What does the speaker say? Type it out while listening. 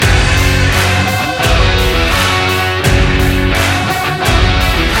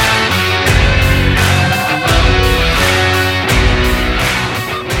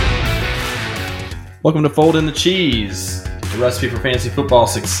Welcome to Fold in the Cheese, the recipe for fantasy football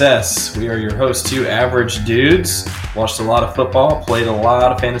success. We are your hosts, two average dudes. Watched a lot of football, played a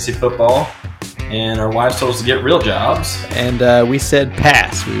lot of fantasy football, and our wives told us to get real jobs. And we said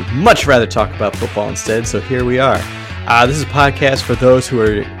pass. We'd much rather talk about football instead, so here we are. This is a podcast for those who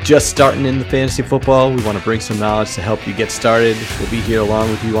are just starting in the fantasy football. We want to bring some knowledge to help you get started. We'll be here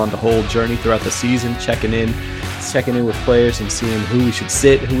along with you on the whole journey throughout the season, checking in with players and seeing who we should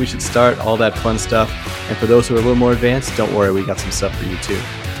sit, who we should start, all that fun stuff. And for those who are a little more advanced, don't worry, we got some stuff for you too.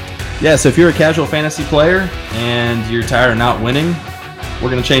 Yeah, so if you're a casual fantasy player and you're tired of not winning, we're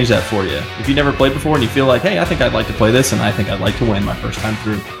going to change that for you. If you never played before and you feel like, hey, I think I'd like to play this and I think I'd like to win my first time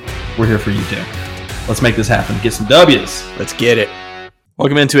through, we're here for you too. Let's make this happen. Get some W's. Let's get it.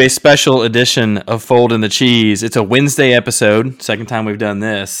 Welcome into a special edition of Fold in the Cheese. It's a Wednesday episode, second time we've done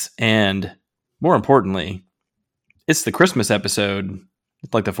this, and more importantly, it's the Christmas episode.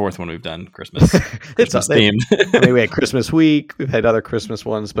 It's like the fourth one we've done, Christmas themed. I mean, we had Christmas week, we've had other Christmas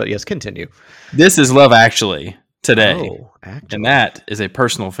ones, but yes, continue. This is Love Actually today, Actually. And that is a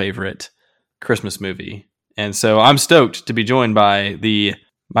personal favorite Christmas movie. And so I'm stoked to be joined by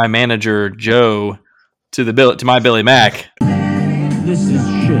my manager, Joe, to my Billy Mack. This is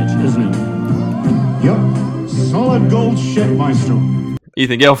shit, isn't it? Yep. Solid gold shit, Maestro.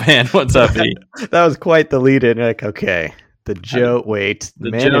 Ethan Gelfand, what's up, E? That was quite the lead-in. Like, okay, the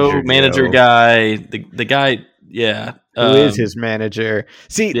manager guy, the guy, yeah. Who is his manager?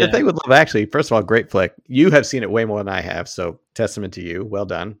 See, The thing with Love Actually, first of all, great flick. You have seen it way more than I have, so testament to you. Well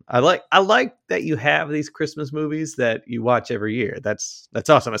done. I like that you have these Christmas movies that you watch every year. That's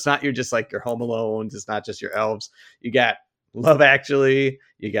awesome. It's not just like your Home Alone. It's not just your Elves. You got Love Actually.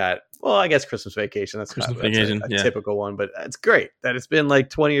 You got, well, I guess Christmas Vacation. That's a typical one, but it's great that it's been like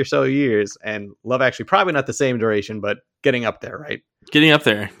 20 or so years, and Love Actually probably not the same duration, but getting up there, right? Getting up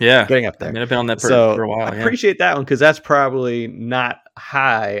there, yeah. Getting up there. I mean, I've been on that for a while. I appreciate that one because that's probably not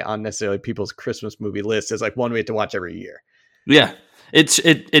high on necessarily people's Christmas movie list as like one we have to watch every year. Yeah,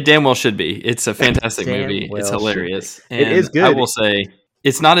 it damn well should be. It's a fantastic movie. It's hilarious. And it is good. I will say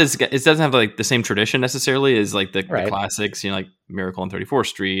it's not it doesn't have like the same tradition necessarily as like the classics, like Miracle on 34th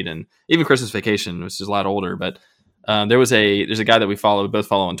Street and even Christmas Vacation, which is a lot older, but. There's a guy that we both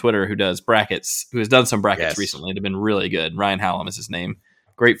follow on Twitter who does brackets, who has done some brackets recently. They've been really good. Ryan Hallam is his name.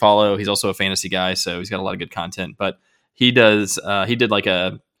 Great follow. He's also a fantasy guy, so he's got a lot of good content. But he did like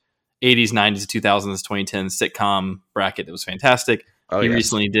a 80s, 90s, 2000s, 2010s sitcom bracket that was fantastic. He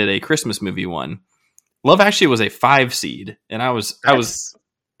recently did a Christmas movie one. Love Actually was a 5 seed, and I was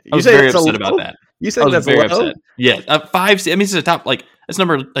very upset about that. You said that's very upset. Yeah, a 5 seed. I mean, it's a top it's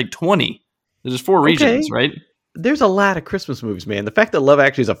number 20. There's 4 regions, right? There's a lot of Christmas movies, man. The fact that Love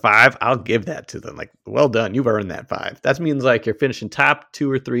Actually is a 5, I'll give that to them. Like, well done. You've earned that 5. That means like you're finishing top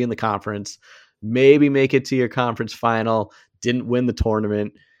 2 or 3 in the conference, maybe make it to your conference final, didn't win the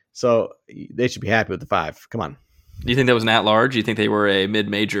tournament. So they should be happy with the 5. Come on. Do you think that was an at-large? Do you think they were a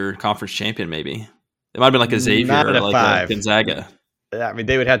mid-major conference champion maybe? It might have been like a Xavier or like a Gonzaga. I mean,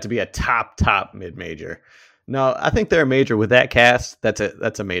 they would have to be a top mid-major. No, I think they're a major with that cast. That's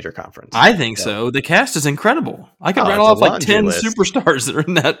a major conference. I think so. The cast is incredible. I could rattle off like 10 superstars that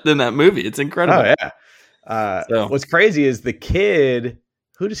are in that movie. It's incredible. Oh yeah. What's crazy is the kid.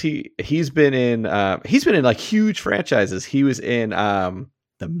 Who does he? He's been in like huge franchises. He was in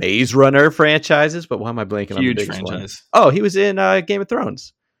the Maze Runner franchises. But why am I blanking on the biggest franchise? One? Oh, he was in Game of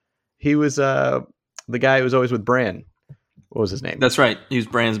Thrones. He was the guy who was always with Bran. What was his name? That's right. He was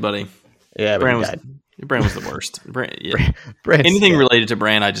Bran's buddy. Yeah, Bran was the worst. Anything related to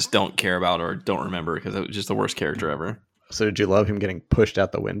Bran, I just don't care about or don't remember because it was just the worst character ever. So did you love him getting pushed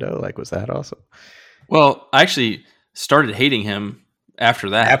out the window? Like, was that awesome? Well, I actually started hating him after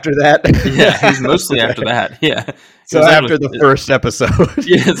that. After that? Yeah, he's mostly after that. Yeah. So after the first episode.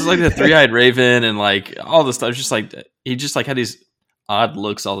 Yeah, it's like the Three-Eyed Raven and like all this stuff. It's just like he just like had these odd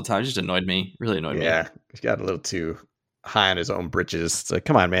looks all the time. It just annoyed me. Really annoyed me. Yeah, he got a little too high on his own britches. It's like,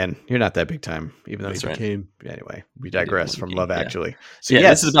 come on, man, you're not that big time. Even though he became anyway. We digress from Love Actually. So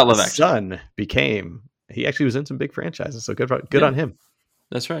this is about Love Actually. Son he actually was in some big franchises. So good on him.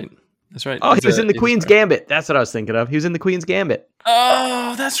 That's right. Oh, he was in the Queen's Gambit. That's what I was thinking of. He was in the Queen's Gambit.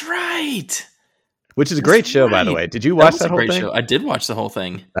 Oh, that's right. Which is a great show, by the way. Did you watch that whole thing? Show. I did watch the whole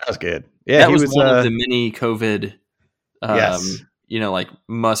thing. That was good. Yeah, that was one of the mini COVID. Yes. Like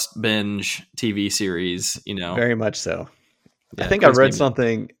must binge TV series, Very much so. Yeah, I think I read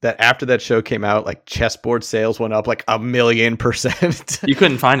something that after that show came out, like chessboard sales went up like 1,000,000%. You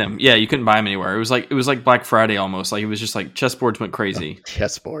couldn't find them. Yeah, you couldn't buy them anywhere. It was like Black Friday almost. Like it was just like chessboards went crazy.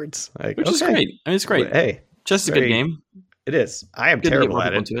 Chessboards. Which is great. I mean, it's great. Hey. Chess is a good game. It is. I am terrible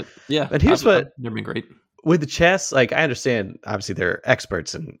at it. Yeah, and here's what never been great with the chess. Like, I understand, obviously they're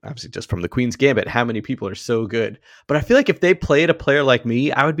experts, and obviously just from the Queen's Gambit, how many people are so good. But I feel like if they played a player like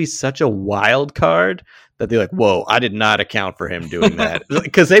me, I would be such a wild card that they're like, "Whoa, I did not account for him doing that,"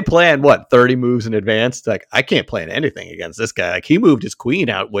 because they plan 30 moves in advance. Like, I can't plan anything against this guy. Like, he moved his queen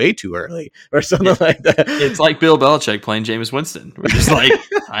out way too early, or something like that. It's like Bill Belichick playing Jameis Winston. We're just like,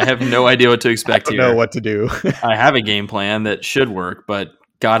 I have no idea what to expect here. I don't know what to do. I have a game plan that should work, but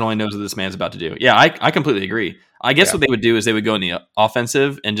God only knows what this man's about to do. Yeah, I completely agree. I guess what they would do is they would go in the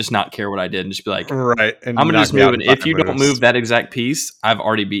offensive and just not care what I did and just be like, right. And I'm going to just move. And if you don't move that exact piece, I've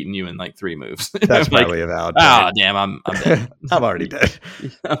already beaten you in like 3 moves. That's probably a valid point. Oh, damn, I'm dead. I'm already dead.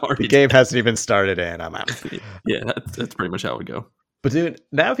 The game hasn't even started and I'm out. Yeah, that's pretty much how it would go. But dude,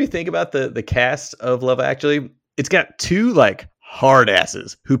 now if you think about the cast of Love Actually, it's got 2 like hard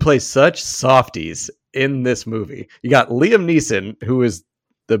asses who play such softies in this movie. You got Liam Neeson, who is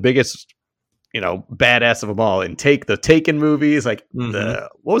the biggest, badass of them all in the Taken movies. Like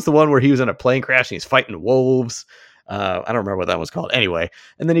what was the one where he was in a plane crash and he's fighting wolves? I don't remember what that was called. Anyway,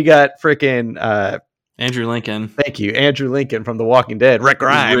 and then you got freaking Andrew Lincoln. Thank you, Andrew Lincoln from The Walking Dead. Rick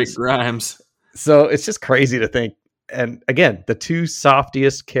Grimes. So it's just crazy to think. And again, the 2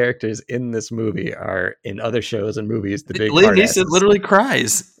 softiest characters in this movie are in other shows and movies. The big Liam Neeson literally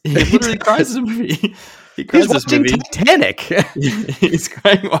cries. He literally cries in the movie. He's watching Titanic. He's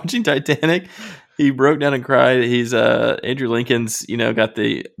crying watching Titanic. He broke down and cried. He's Andrew Lincoln's, got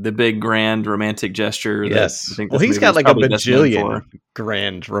the big grand romantic gesture. Yes. Well, he's got like a bajillion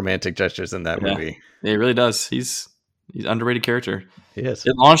grand romantic gestures in that movie. Yeah, he really does. He's underrated character. He is.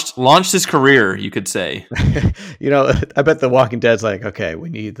 It launched his career, you could say. I bet The Walking Dead's like, okay, we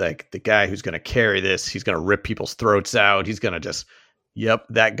need like the guy who's going to carry this. He's going to rip people's throats out. He's going to just,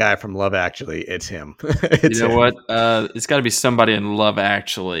 that guy from Love Actually, it's him. It's him. What? It's got to be somebody in Love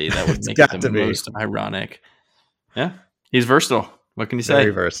Actually that would make it the most ironic. Yeah, he's versatile. What can you say?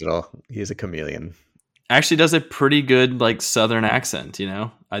 Very versatile. He's a chameleon. Actually does a pretty good like Southern accent,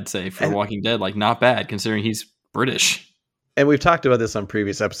 I'd say for Walking Dead, like not bad considering he's British. And we've talked about this on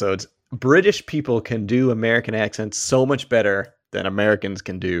previous episodes. British people can do American accents so much better than Americans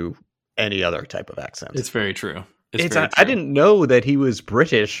can do any other type of accent. It's very true. I didn't know that he was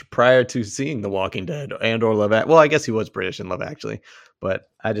British prior to seeing The Walking Dead and or Love Actually. Well, I guess he was British in Love Actually, but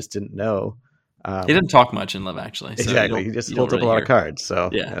I just didn't know. He didn't talk much in Love Actually. So exactly. He just holds up a lot of cards.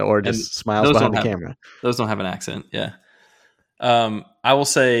 So or just smiles behind the camera. Those don't have an accent. Yeah. I will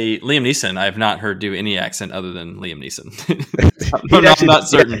say Liam Neeson, I have not heard do any accent other than Liam Neeson. I'm not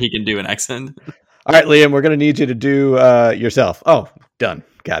certain he can do an accent. All right, Liam, we're going to need you to do yourself. Oh, done.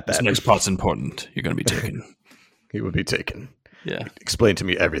 Got that. This next part's important. You're going to be taken. He would be taken. Yeah. Explain to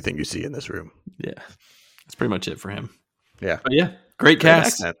me everything you see in this room. Yeah. That's pretty much it for him. Yeah. But yeah. Great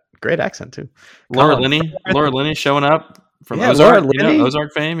cast. Great accent too. Laura Linney showing up from Ozark,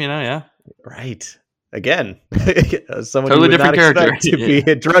 Ozark fame, yeah. Right. Again, someone totally you would different not character to be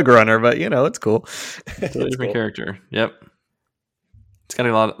a drug runner, but it's cool. Totally different character. Yep. It's got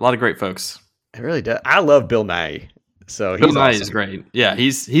a lot of great folks. It really does. I love Bill Nighy. So Bill Nighy is great. Yeah,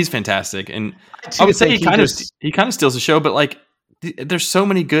 he's fantastic, and I would say he kind of steals the show. But like, there's so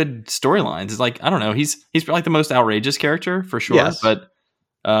many good storylines. It's like I don't know. He's like the most outrageous character for sure. Yes. But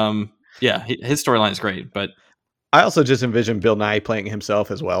his storyline is great. But I also just envision Bill Nighy playing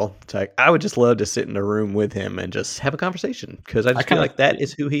himself as well. It's like I would just love to sit in a room with him and just have a conversation because I feel like that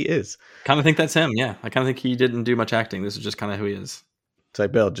is who he is. Kind of think that's him. Yeah, I kind of think he didn't do much acting. This is just kind of who he is. It's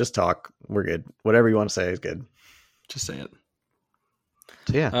like, Bill, just talk. We're good. Whatever you want to say is good. Just say it.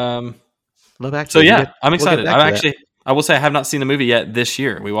 So yeah. Love Actually. So yeah, I'm excited. I will say I have not seen the movie yet this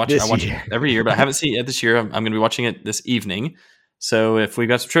year. I watch it every year, but I haven't seen it yet this year. I'm going to be watching it this evening. So if we've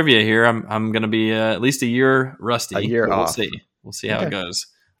got some trivia here, I'm going to be at least a year rusty. A year off. We'll see how it goes.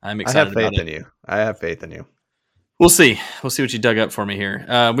 I'm excited about it. I have faith in you. We'll see. We'll see what you dug up for me here.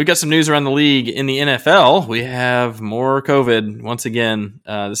 We've got some news around the league. In the NFL, we have more COVID. Once again,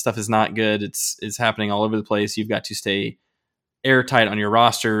 this stuff is not good. It's happening all over the place. You've got to stay airtight on your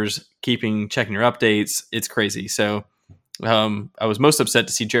rosters, checking your updates. It's crazy. So I was most upset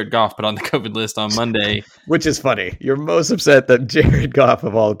to see Jared Goff put on the COVID list on Monday. Which is funny. You're most upset that Jared Goff,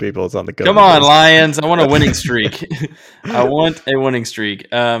 of all the people, is on the COVID list. Come on, Lions. I want a winning streak. I want a winning streak.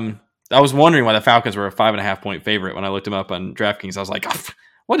 I was wondering why the Falcons were a 5.5 point favorite when I looked them up on DraftKings. I was like, oh,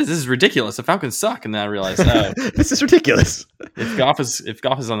 what is this? Is ridiculous. The Falcons suck. And then I realized, this is ridiculous. If Goff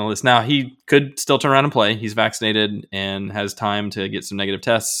is on the list now, he could still turn around and play. He's vaccinated and has time to get some negative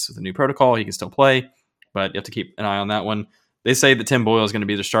tests with a new protocol. He can still play, but you have to keep an eye on that one. They say that Tim Boyle is going to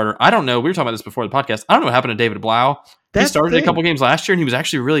be the starter. I don't know. We were talking about this before the podcast. I don't know what happened to David Blau. He started a couple games last year, and he was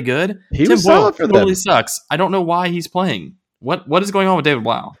actually really good. Tim Boyle totally sucks. I don't know why he's playing. What is going on with David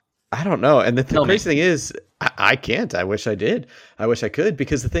Blau? I don't know. And the crazy thing is, I can't. I wish I did. I wish I could,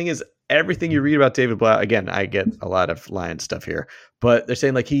 because the thing is, everything you read about David Blau, again, I get a lot of Lions stuff here, but they're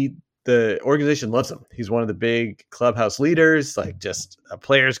saying like the organization loves him. He's one of the big clubhouse leaders, like just a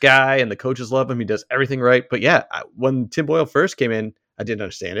player's guy, and the coaches love him. He does everything right. But yeah, when Tim Boyle first came in, I didn't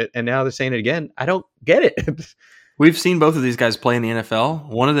understand it. And now they're saying it again. I don't get it. We've seen both of these guys play in the NFL.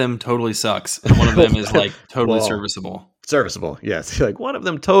 One of them totally sucks, and one of them is like totally serviceable. Serviceable, yes. Like one of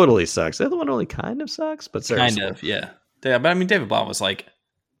them totally sucks. The other one only kind of sucks, but serviceable. Kind of, yeah. But I mean, David Blau was like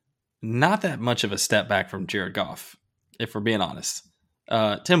not that much of a step back from Jared Goff, if we're being honest.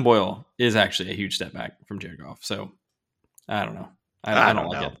 Tim Boyle is actually a huge step back from Jared Goff. So I don't know. I don't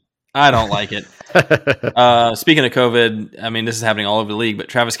like it. I don't like it. Speaking of COVID, I mean, this is happening all over the league, but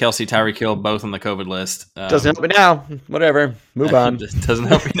Travis Kelce, Tyreek Hill, both on the COVID list. Doesn't help me now. Whatever. Move on. Doesn't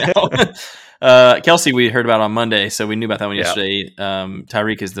help me now. Kelce, we heard about on Monday, so we knew about that one yesterday.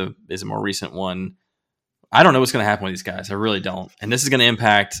 Tyreek is a more recent one. I don't know what's going to happen with these guys. I really don't. And this is going to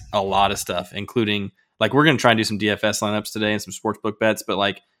impact a lot of stuff, including like we're going to try and do some DFS lineups today and some sportsbook bets. But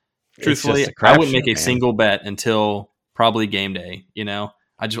like, truthfully, I wouldn't make a single bet until probably game day. You know,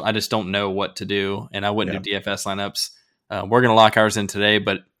 I just don't know what to do, and I wouldn't do DFS lineups. We're going to lock ours in today,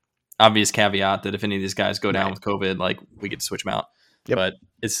 but obvious caveat that if any of these guys go down with COVID, like we get to switch them out. Yep. But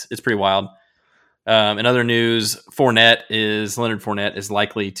it's pretty wild. In other news, Leonard Fournette is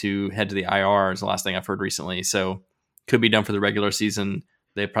likely to head to the IR is the last thing I've heard recently. So could be done for the regular season.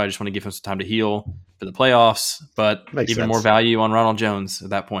 They probably just want to give him some time to heal for the playoffs, but Makes even sense. More value on Ronald Jones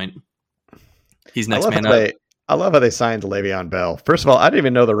at that point. He's next man up. I love how they signed Le'Veon Bell. First of all, I didn't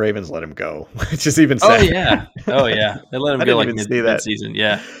even know the Ravens let him go. It's just even sad. Oh yeah. They let him go like mid-season.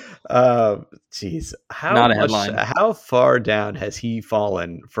 Yeah. Jeez, how far down has he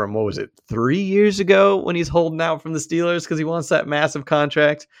fallen from, what was it, 3 years ago when he's holding out from the Steelers because he wants that massive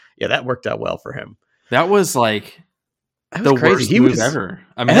contract? Yeah, that worked out well for him. That was like the worst move ever.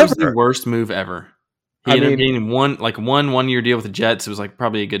 I mean, that was the worst move ever. He ended up getting one year deal with the Jets. It was like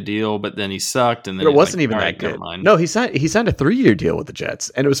probably a good deal, but then he sucked, and then it wasn't even that good. No, he signed a 3-year deal with the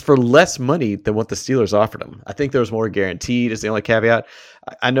Jets, and it was for less money than what the Steelers offered him. I think there was more guaranteed. Is the only caveat.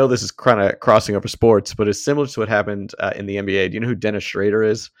 I know this is kind of crossing over sports, but it's similar to what happened in the NBA. Do you know who Dennis Schrader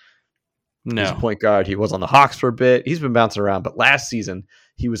is? No. He's a point guard. He was on the Hawks for a bit. He's been bouncing around, but last season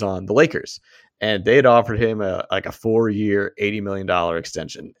he was on the Lakers. And they had offered him a 4-year, $80 million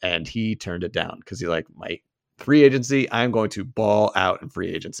extension, and he turned it down because he's like, my free agency, I'm going to ball out in free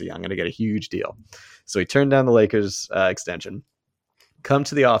agency. I'm going to get a huge deal. So he turned down the Lakers extension. Come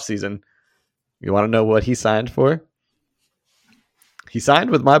to the offseason. You want to know what he signed for? He signed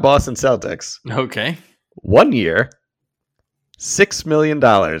with my Boston Celtics. Okay. 1 year, $6 million.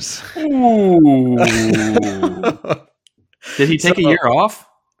 Ooh. Did he take a year off?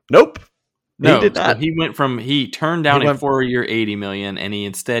 Nope. No, he did not. So he turned down a 4-year $80 million, and he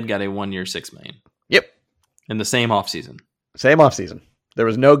instead got a 1-year $6 million. Yep. In the same offseason. Same offseason. There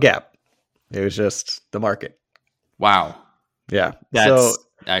was no gap. It was just the market. Wow. Yeah. That's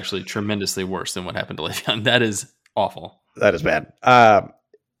actually tremendously worse than what happened to Le'Veon. That is awful. That is bad.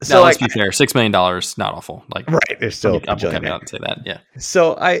 So let's be fair. $6 million, not awful. Like, right. There's still I'll come out and say that. Yeah.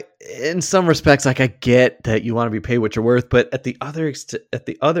 So in some respects, like I get that you want to be paid what you're worth, but at the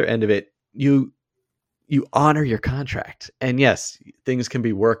other end of it, you honor your contract. And yes, things can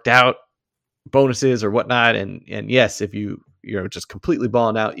be worked out, bonuses or whatnot. And yes, if you're just completely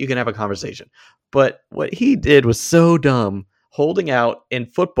balling out, you can have a conversation. But what he did was so dumb, holding out in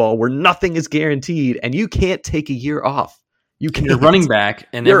football where nothing is guaranteed and you can't take a year off. You're running back,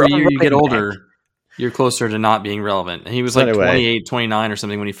 and every year you get older, you're closer to not being relevant. And he was 28, 29 or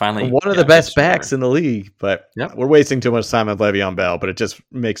something when he finally... One of the best backs in the league, but we're wasting too much time with Le'Veon Bell, but it just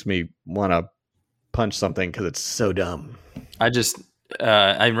makes me want to punch something because it's so dumb. I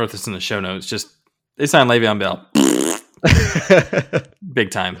wrote this in the show notes. Just, they signed Le'Veon Bell.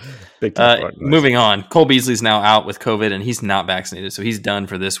 Big time. Big time. Moving on. Cole Beasley's now out with COVID, and he's not vaccinated, so he's done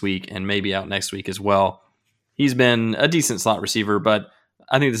for this week and maybe out next week as well. He's been a decent slot receiver, but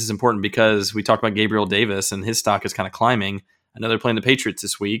I think this is important because we talked about Gabriel Davis, and his stock is kind of climbing. I know they're playing the Patriots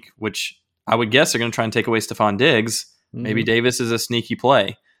this week, which I would guess are going to try and take away Stephon Diggs. Maybe Davis is a sneaky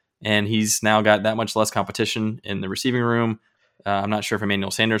play, and he's now got that much less competition in the receiving room. I'm not sure if Emmanuel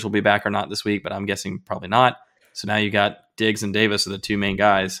Sanders will be back or not this week, but I'm guessing probably not. So now you got Diggs and Davis are the two main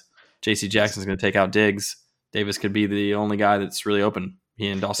guys. J.C. Jackson's going to take out Diggs. Davis could be the only guy that's really open. He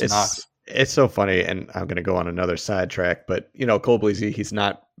and Dawson Knox. It's so funny, and I'm going to go on another sidetrack, but, Cole Beasley, he's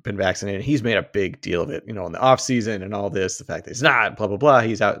not been vaccinated. He's made a big deal of it, in the offseason and all this, the fact that he's not, blah, blah, blah.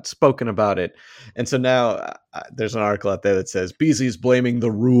 He's outspoken about it. And so now there's an article out there that says Beasley's blaming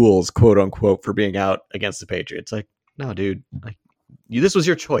the rules, quote unquote, for being out against the Patriots. Like, no, dude, this was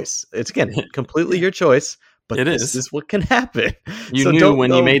your choice. It's, again, completely your choice. But this is what can happen. You knew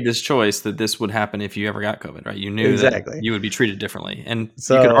when you made this choice that this would happen if you ever got COVID, right? You knew exactly that you would be treated differently. And you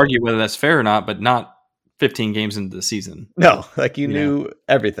could argue whether that's fair or not, but not 15 games into the season. No, you knew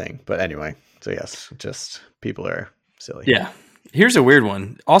everything. But anyway, so yes, just people are silly. Yeah. Here's a weird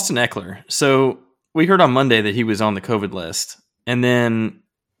one. Austin Eckler. So we heard on Monday that he was on the COVID list, and then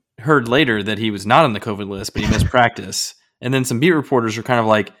heard later that he was not on the COVID list, but he missed practice. And then some beat reporters were kind of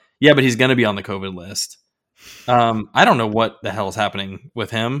like, yeah, but he's going to be on the COVID list. I don't know what the hell is happening with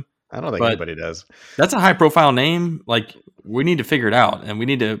him. I don't think anybody does. That's a high profile name. Like, we need to figure it out, and we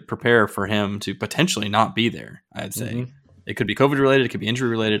need to prepare for him to potentially not be there. I'd say it could be COVID related. It could be injury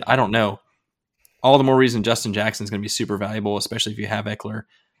related. I don't know. All the more reason Justin Jackson is going to be super valuable, especially if you have Eckler.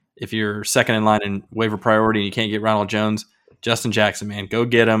 If you're second in line in waiver priority and you can't get Ronald Jones, Justin Jackson, man, go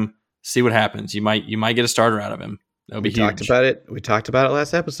get him. See what happens. You might get a starter out of him. That'll be huge. We talked about it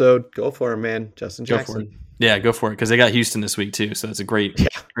last episode. Go for him, man. Justin Jackson. Go for it. Yeah, go for it, because they got Houston this week too, so it's a great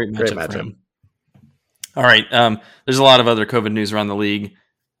matchup for him. All right, there's a lot of other COVID news around the league.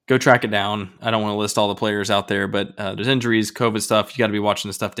 Go track it down. I don't want to list all the players out there, but there's injuries, COVID stuff. You got to be watching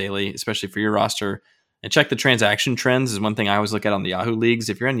the stuff daily, especially for your roster. And check the transaction trends is one thing I always look at on the Yahoo leagues.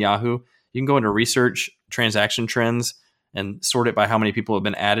 If you're in Yahoo, you can go into research transaction trends and sort it by how many people have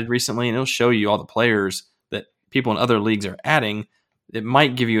been added recently, and it'll show you all the players that people in other leagues are adding. It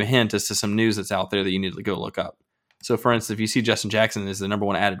might give you a hint as to some news that's out there that you need to go look up. So, for instance, if you see Justin Jackson is the number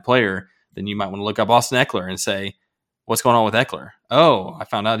one added player, then you might want to look up Austin Eckler and say, what's going on with Eckler? Oh, I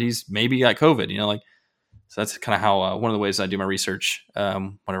found out he's maybe got COVID. So that's kind of how one of the ways I do my research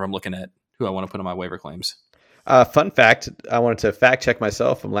whenever I'm looking at who I want to put on my waiver claims. Fun fact, I wanted to fact check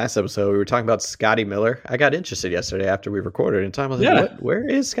myself from last episode. We were talking about Scotty Miller. I got interested yesterday after we recorded and time I was like, where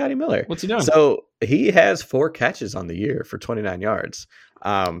is Scotty Miller? What's he doing? So he has 4 catches on the year for 29 yards.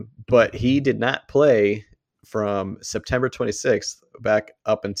 But he did not play from September 26th back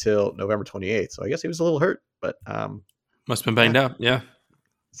up until November 28th. So I guess he was a little hurt, but must have been banged up. Yeah.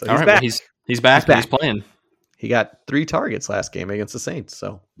 So he's back. Well, he's back. He's playing. He got 3 targets last game against the Saints.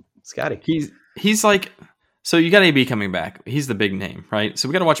 So Scotty, he's like, so you got AB coming back. He's the big name, right? So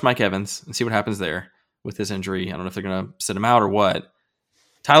we got to watch Mike Evans and see what happens there with his injury. I don't know if they're going to sit him out or what.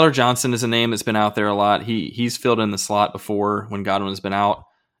 Tyler Johnson is a name that's been out there a lot. He's filled in the slot before when Godwin has been out,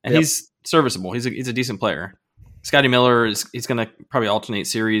 and he's serviceable. He's a decent player. Scotty Miller he's going to probably alternate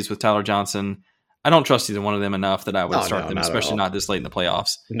series with Tyler Johnson. I don't trust either one of them enough that I would start them, especially not this late in the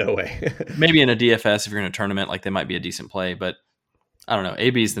playoffs. No way. Maybe in a DFS if you're in a tournament, like they might be a decent play, but I don't know.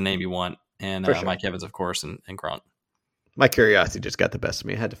 AB is the name you want, and sure. Mike Evans, of course, and Gronk. My curiosity just got the best of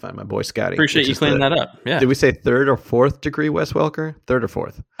me. I had to find my boy Scotty. Appreciate you cleaning that up. Yeah. Did we say 3rd or 4th degree Wes Welker? 3rd or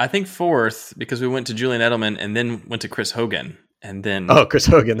 4th? I think 4th, because we went to Julian Edelman and then went to Chris Hogan, and then Chris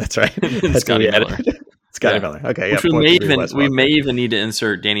Hogan. That's right. That's Scotty Miller. Scotty Miller. Okay. Which we may even need to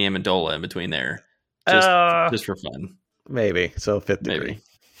insert Danny Amendola in between there, just for fun. Maybe. So 5th degree.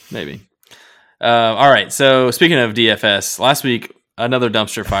 Maybe. All right. So speaking of DFS, last week. Another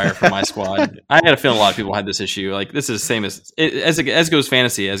dumpster fire for my squad. I had a feeling a lot of people had this issue. Like, this is the same as goes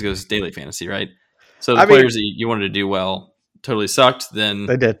fantasy, as goes daily fantasy, right? So the players that you wanted to do well totally sucked. Then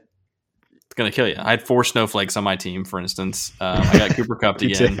they did. It's going to kill you. I had 4 snowflakes on my team, for instance. I got Cooper Kupp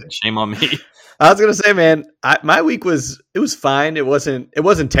again. Shame on me. I was going to say, man, my week was fine. It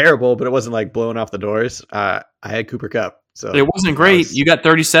wasn't terrible, but it wasn't like blowing off the doors. I had Cooper Kupp. So it wasn't great. You got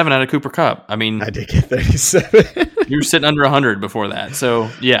 37 out of Cooper Kupp. I mean, I did get 37. You were sitting under 100 before that. So,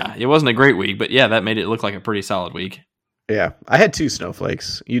 yeah, it wasn't a great week, but yeah, that made it look like a pretty solid week. Yeah, I had 2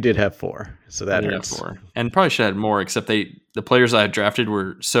 snowflakes. You did have 4, so that hurts. 4. And probably should have had more, except the players I had drafted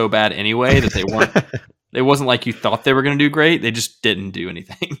were so bad anyway that they weren't. It wasn't like you thought they were going to do great. They just didn't do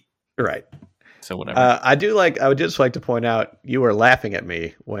anything. Right. So whatever. I would just like to point out, you were laughing at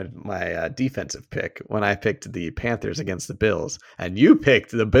me when my defensive pick, when I picked the Panthers against the Bills, and you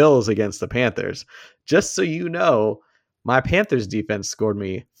picked the Bills against the Panthers. Just so you know, my Panthers defense scored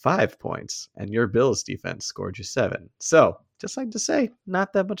me 5 points, and your Bills defense scored you 7. So, just like to say,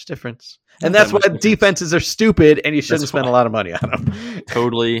 not that much difference. And that's why defenses are stupid, and you shouldn't spend a lot of money on them.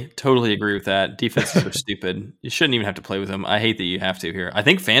 Totally agree with that. Defenses are stupid. You shouldn't even have to play with them. I hate that you have to here. I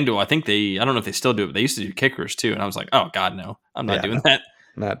think FanDuel, I don't know if they still do it, but they used to do kickers too. And I was like, oh God, no, I'm not doing that.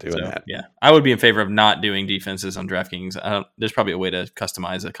 Not doing that. Yeah, I would be in favor of not doing defenses on DraftKings. There's probably a way to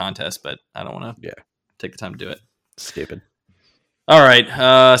customize a contest, but I don't want to take the time to do it. Stupid. All right,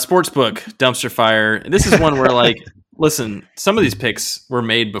 Sportsbook dumpster fire. This is one where like, listen, some of these picks were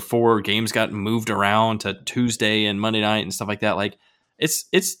made before games got moved around to Tuesday and Monday night and stuff like that. Like,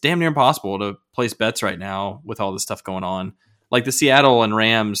 it's damn near impossible to place bets right now with all this stuff going on. Like the Seattle and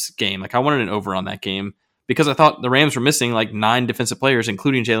Rams game, like I wanted an over on that game because I thought the Rams were missing like 9 defensive players,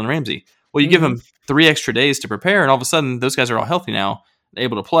 including Jalen Ramsey. Well, you give them 3 extra days to prepare, and all of a sudden those guys are all healthy now,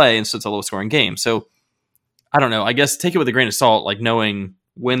 able to play, and so it's a low-scoring game. So I don't know. I guess take it with a grain of salt, like knowing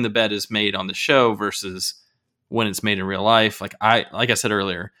when the bet is made on the show versus when it's made in real life. Like I said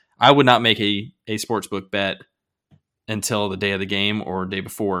earlier, I would not make a sportsbook bet until the day of the game or day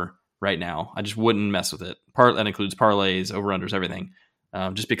before right now. I just wouldn't mess with it. That includes parlays, over-unders, everything.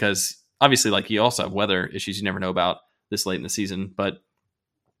 Just because obviously like you also have weather issues you never know about this late in the season. But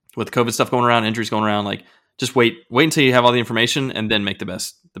with COVID stuff going around, injuries going around, like just wait until you have all the information and then make the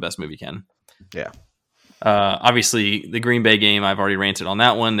best move you can. Yeah. Obviously, the Green Bay game, I've already ranted on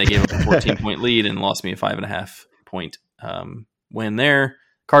that one. They gave up a 14-point lead and lost me a 5.5 point win there.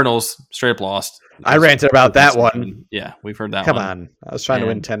 Cardinals straight up lost. I ranted about that one. Yeah, we've heard that Come one. on. I was trying to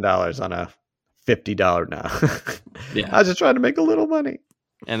win $10 on a $50 now. Yeah. I was just trying to make a little money.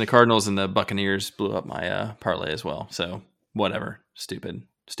 And the Cardinals and the Buccaneers blew up my parlay as well. So, whatever. Stupid.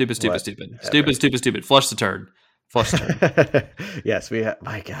 Flush the turd. Yes, we have.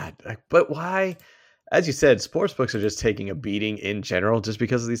 My God. But why? As you said, sportsbooks are just taking a beating in general just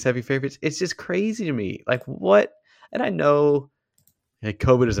because of these heavy favorites. It's just crazy to me. Like, what? And I know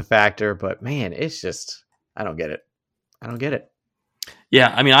COVID is a factor, but man, it's just, I don't get it.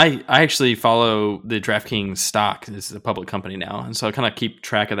 Yeah, I mean, I actually follow the DraftKings stock. This is a public company now. And so I kind of keep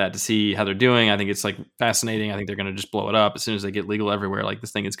track of that to see how they're doing. I think it's like fascinating. I think they're going to just blow it up as soon as they get legal everywhere. Like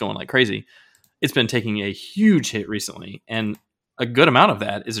this thing is going like crazy. It's been taking a huge hit recently. And a good amount of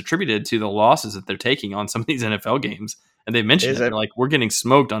that is attributed to the losses that they're taking on some of these NFL games. And they mentioned they're like, we're getting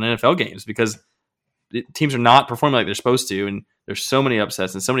smoked on NFL games because teams are not performing like they're supposed to. And there's so many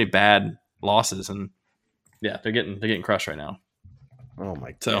upsets and so many bad losses. And yeah, they're getting crushed right now. Oh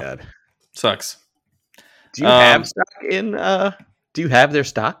my God. Sucks. Do you have stock in, do you have their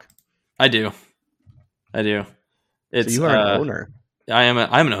stock? I do. It's, so you are an owner. I'm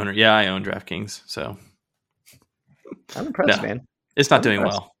an owner. Yeah, I own DraftKings. So I'm impressed, man. It's not doing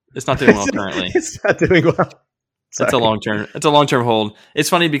well. It's not doing well currently. It's not doing well. Sorry. It's a long-term hold. It's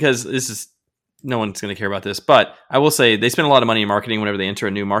funny because no one's going to care about this, but I will say they spend a lot of money in marketing whenever they enter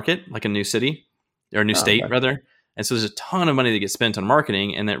a new market, like a new city or a new state rather. And so there's a ton of money that gets spent on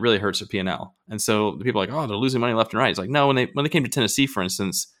marketing, and that really hurts their P&L. And so the people are like, oh, they're losing money left and right. It's like, no, when they came to Tennessee, for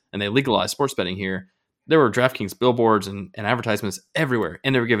instance, and they legalized sports betting here, there were DraftKings billboards and advertisements everywhere,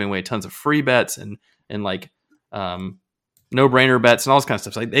 and they were giving away tons of free bets and like no-brainer bets and all this kind of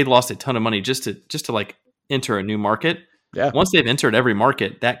stuff. So like, they lost a ton of money just to like enter a new market. Yeah. Once they've entered every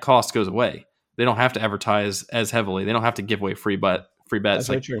market, that cost goes away. They don't have to advertise as heavily. They don't have to give away free bets. That's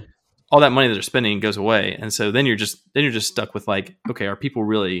like true. All that money that they're spending goes away, and so then you're just stuck with like, okay, are people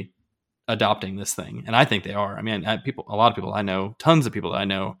really adopting this thing? And I think they are. I mean, a lot of people I know, tons of people that I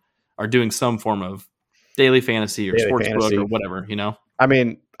know, are doing some form of daily fantasy or sportsbook or whatever. You know, I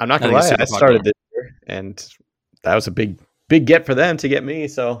mean, I'm not gonna lie, I started this year, and that was a big get for them to get me.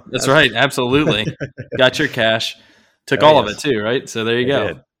 So that's right, absolutely. Got your cash, took all of it too, right? So there you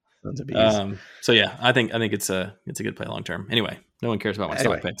go. So yeah, I think it's a good play long term. Anyway, no one cares about my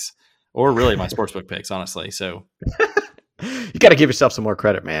stock picks. Or really my sportsbook picks, honestly. So you got to give yourself some more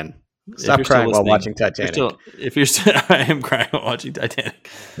credit, man. Stop crying while watching Titanic. I am crying while watching Titanic.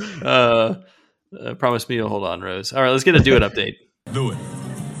 Promise me you'll hold on, Rose. All right, let's get a Do It update. Do it.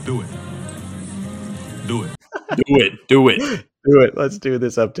 Let's do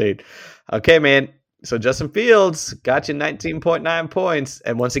this update. Okay, man. So Justin Fields got you 19.9 points.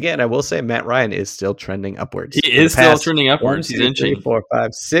 And once again, I will say Matt Ryan is still trending upwards. He is still trending upwards. He's inching. 3, 4,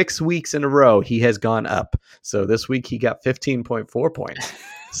 5, 6 weeks in a row, he has gone up. So this week he got 15.4 points.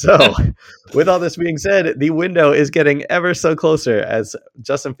 So with all this being said, the window is getting ever so closer as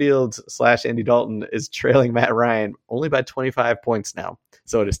Justin Fields / Andy Dalton is trailing Matt Ryan only by 25 points now.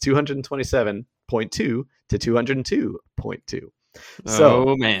 So it is 227.2 to 202.2.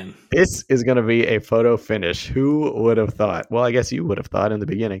 So, man, this is going to be a photo finish. Who would have thought? Well, I guess you would have thought in the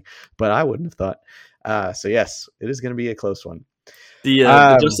beginning, but I wouldn't have thought. So, yes, it is going to be a close one.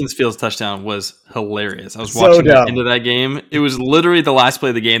 The Justin Fields touchdown was hilarious. I was watching the end of that game. It was literally the last play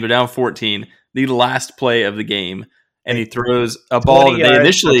of the game. They're down 14, the last play of the game, and he throws a ball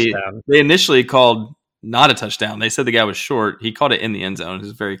that they initially called not a touchdown. They said the guy was short. He caught it in the end zone. It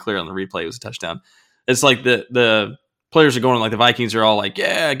was very clear on the replay it was a touchdown. It's like the players are going, like the Vikings are all like,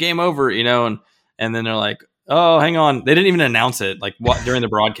 yeah, game over, and then they're like, oh, hang on. They didn't even announce it during the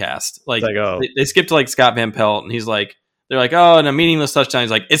broadcast. They skipped to like Scott Van Pelt, and he's like, they're like, oh, and a meaningless touchdown.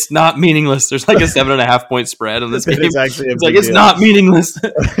 He's like, it's not meaningless. There's like a 7.5 point spread on this game. It's like, it's not meaningless.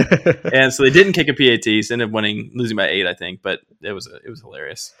 And so they didn't kick a PAT. So ended up losing by 8, I think. But it was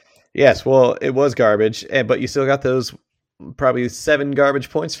hilarious. Yes, well, it was garbage, but you still got those probably 7 garbage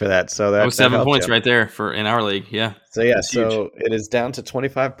points for that. So that was 7 points right there in our league. Yeah. So it is down to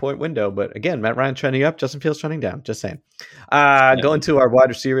 25-point window. But again, Matt Ryan trending up, Justin Fields trending down. Just saying. Going to our wide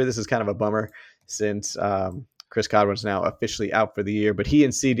receiver, this is kind of a bummer since Chris Godwin's now officially out for the year, but he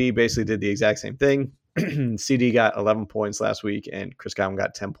and CD basically did the exact same thing. CD got 11 points last week, and Chris Godwin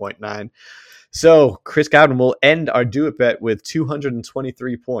got 10.9. So Chris Godwin will end our Do It Bet with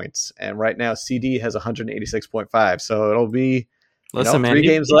 223 points, and right now CD has 186.5. So it'll be 3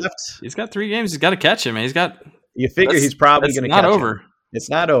 games left. He's got 3 games. He's got to catch him. You figure he's probably going to catch him. It's not over. It's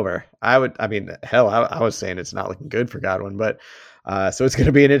not over. I was saying it's not looking good for Godwin, but so it's going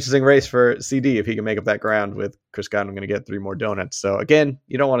to be an interesting race for CD if he can make up that ground with Chris Godwin going to get 3 more donuts. So again,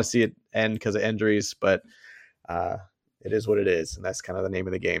 you don't want to see it end because of injuries, but it is what it is. And that's kind of the name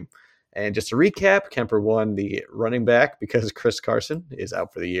of the game. And just to recap, Kemper won the running back because Chris Carson is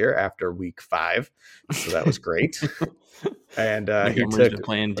out for the year after week 5. So that was great. And he took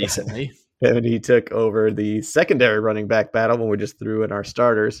playing decently. And he took over the secondary running back battle when we just threw in our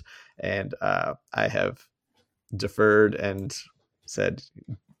starters. And I have deferred and said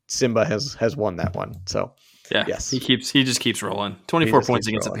Simba has won that one. So yeah, yes, he just keeps rolling. 24 points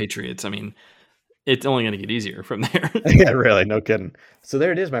against the Patriots. I mean, it's only going to get easier from there. Yeah, really, no kidding. So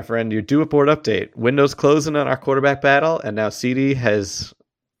there it is, my friend. Your Do It board update. Windows closing on our quarterback battle, and now CD has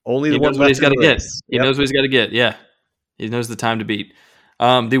only the one left. He's got to get. He knows what he's got to get. Yeah, he knows the time to beat.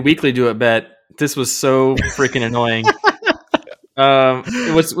 The weekly Do It bet. This was so freaking annoying.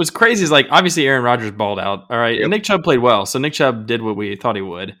 What's crazy is, like, obviously Aaron Rodgers balled out. All right. Yep. And Nick Chubb played well. So Nick Chubb did what we thought he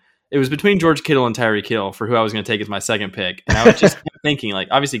would. It was between George Kittle and Tyreek Hill for who I was going to take as my second pick. And I was just thinking, like,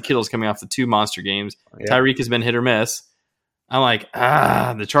 obviously Kittle's coming off the 2 monster games. Yep. Tyreek has been hit or miss. I'm like,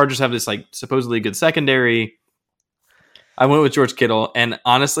 the Chargers have this, like, supposedly good secondary. I went with George Kittle. And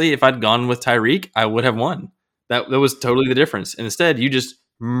honestly, if I'd gone with Tyreek, I would have won. That was totally the difference. And instead, you just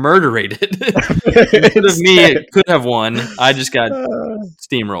murderated. Instead of me, it could have won. I just got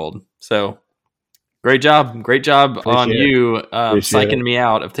steamrolled. So great job on you psyching me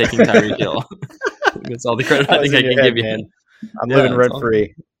out of taking Tyreek Hill. That's all the credit I think I can give you. Man. I'm living rent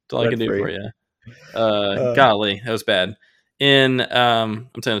free. That's all I can do for you. Golly, that was bad. I'm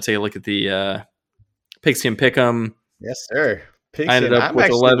trying to take a look at the Pigskin Pick'em. Yes, sir. I ended up with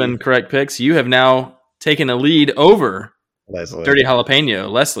 11 correct picks. You have now taken a lead over Leslie. Dirty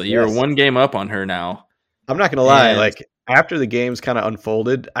Jalapeno. Leslie, yes. You're 1 game up on her now. I'm not going to lie. Like, after the games kind of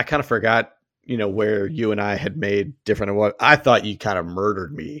unfolded, I kind of forgot, where you and I had made different. What I thought you kind of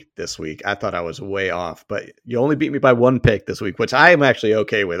murdered me this week. I thought I was way off, but you only beat me by 1 pick this week, which I am actually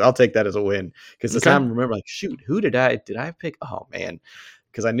okay with. I'll take that as a win because this time I remember, like, shoot, who did I pick? Oh man.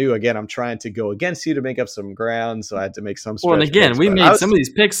 Because I knew, again, I'm trying to go against you to make up some ground, so I had to make some. Well, and again, we made some of these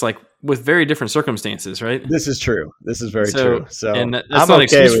picks like with very different circumstances, right? This is true. This is very true. So, and that's not an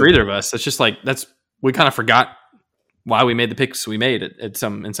excuse for either of us. It's just like we kind of forgot why we made the picks we made in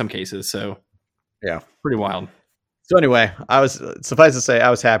some cases. So, yeah, pretty wild. So anyway, suffice to say, I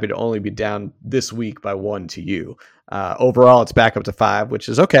was happy to only be down this week by 1 to you. Overall, it's back up to 5, which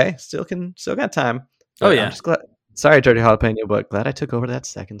is okay. Still got time. Oh yeah, I'm just glad. Sorry, Dirty Jalapeno, but glad I took over that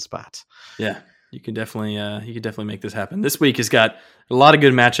second spot. Yeah, you can definitely make this happen. This week has got a lot of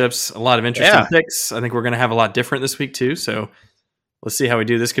good matchups, a lot of interesting picks. I think we're going to have a lot different this week too. So let's see how we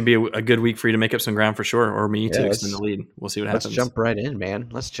do. This could be a good week for you to make up some ground for sure, or me to extend the lead. We'll see what happens. Let's jump right in, man.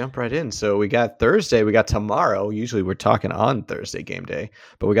 Let's jump right in. So we got Thursday. We got tomorrow. Usually we're talking on Thursday game day,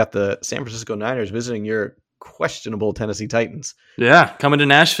 but we got the San Francisco Niners visiting your questionable Tennessee Titans. Yeah, coming to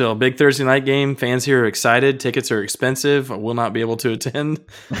Nashville. Big Thursday night game. Fans here are excited. Tickets are expensive. I will not be able to attend.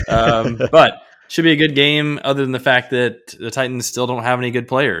 But should be a good game other than the fact that the Titans still don't have any good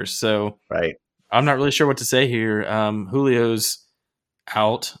players. So right. I'm not really sure what to say here. Julio's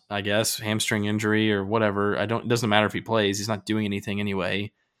out, I guess, hamstring injury or whatever. It doesn't matter if he plays. He's not doing anything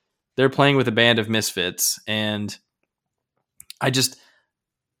anyway. They're playing with a band of misfits, and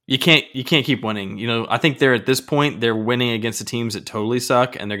you can't keep winning. I think they're at this point, they're winning against the teams that totally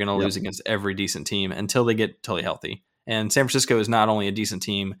suck, and they're going to lose against every decent team until they get totally healthy. And San Francisco is not only a decent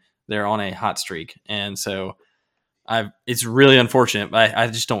team, they're on a hot streak. And so It's really unfortunate, but I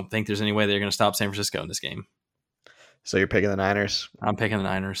just don't think there's any way they're going to stop San Francisco in this game. So you're picking the Niners? I'm picking the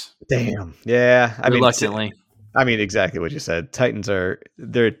Niners. Damn. Yeah. Reluctantly. I mean, exactly what you said. Titans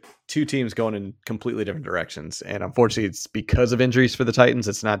they're two teams going in completely different directions. And unfortunately, it's because of injuries for the Titans.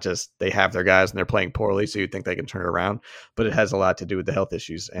 It's not just they have their guys and they're playing poorly, so you think they can turn it around. But it has a lot to do with the health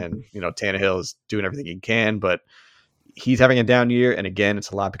issues. And, Tannehill is doing everything he can, but he's having a down year. And again, it's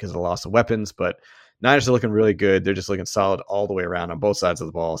a lot because of the loss of weapons. But Niners are looking really good. They're just looking solid all the way around on both sides of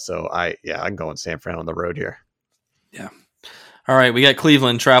the ball. So, I'm going San Fran on the road here. Yeah. All right, we got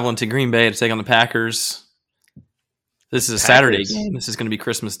Cleveland traveling to Green Bay to take on the Packers. This is a Saturday game. This is going to be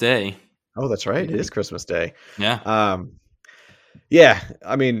Christmas Day. Oh, that's right. It is Christmas Day. Yeah. Yeah.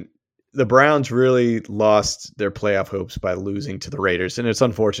 I mean, the Browns really lost their playoff hopes by losing to the Raiders. And it's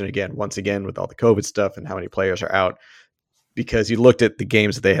unfortunate, once again, with all the COVID stuff and how many players are out, because you looked at the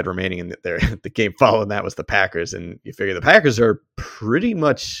games that they had remaining and the game following that was the Packers. And you figure the Packers are pretty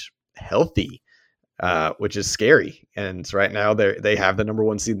much healthy. Which is scary. And right now they have the number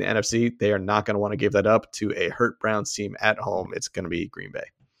 1 seed in the NFC. They are not going to want to give that up to a hurt Browns team at home. It's going to be Green Bay.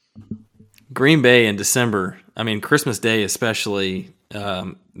 Green Bay in December. I mean, Christmas Day especially.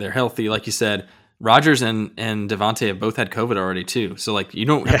 They're healthy, like you said. Rodgers and Devontae have both had COVID already too. So you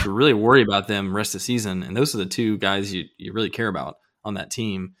don't have to really worry about them rest of the season. And those are the two guys you really care about on that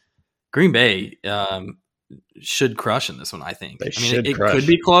team. Green Bay should crush in this one, I think. It could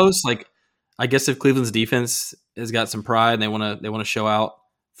be close. I guess if Cleveland's defense has got some pride and they want to show out,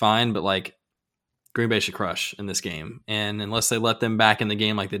 fine. But Green Bay should crush in this game, and unless they let them back in the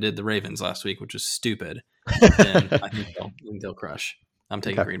game like they did the Ravens last week, which was stupid, then I think they'll crush. I'm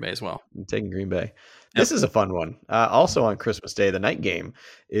taking Green Bay as well. I'm taking Green Bay. Yep. This is a fun one. Also on Christmas Day, the night game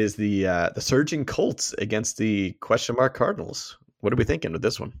is the surging Colts against the question mark Cardinals. What are we thinking with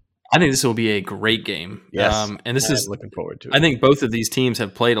this one? I think this will be a great game. Yes, and this is looking forward to it. I think both of these teams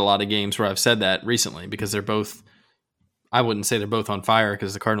have played a lot of games where I've said that recently because they're both. I wouldn't say they're both on fire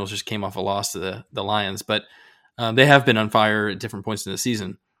because the Cardinals just came off a loss to the Lions, but they have been on fire at different points in the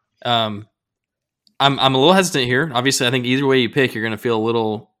season. I'm a little hesitant here. Obviously, I think either way you pick, you're going to feel a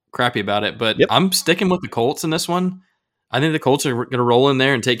little crappy about it. But I'm sticking with the Colts in this one. I think the Colts are going to roll in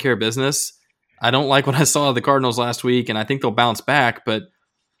there and take care of business. I don't like what I saw of the Cardinals last week, and I think they'll bounce back, but.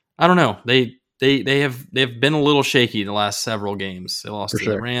 I don't know. They've been a little shaky the last several games. They lost to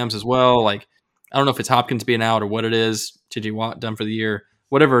the Rams as well. I don't know if it's Hopkins being out or what it is. T.J. Watt done for the year.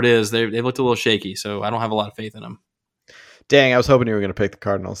 Whatever it is, they looked a little shaky. So I don't have a lot of faith in them. Dang, I was hoping you were going to pick the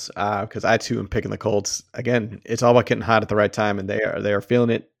Cardinals because I too am picking the Colts. Again, it's all about getting hot at the right time, and they are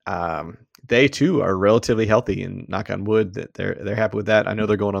feeling it. They too are relatively healthy, and knock on wood that they're happy with that. I know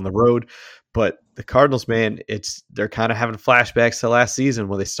they're going on the road. But the Cardinals, man, they're kind of having flashbacks to last season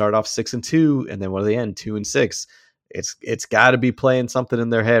when they start off 6-2 and then when they end 2-6. It's got to be playing something in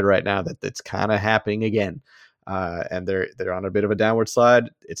their head right now that's kind of happening again. And they're on a bit of a downward slide.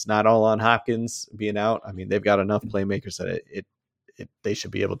 It's not all on Hopkins being out. I mean, they've got enough playmakers that they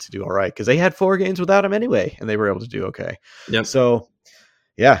should be able to do all right because they had 4 games without him anyway, and they were able to do okay. Yep. So,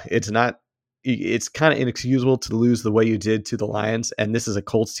 it's kind of inexcusable to lose the way you did to the Lions. And this is a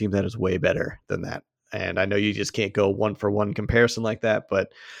Colts team that is way better than that. And I know you just can't go 1-for-1 comparison like that,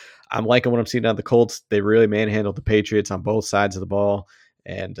 but I'm liking what I'm seeing out of the Colts. They really manhandled the Patriots on both sides of the ball.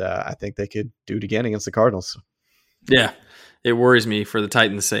 And I think they could do it again against the Cardinals. Yeah. It worries me for the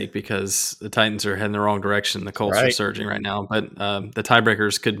Titans' sake because the Titans are heading the wrong direction. The Colts are surging right now, but the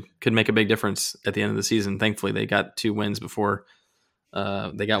tiebreakers could make a big difference at the end of the season. Thankfully, they got 2 wins before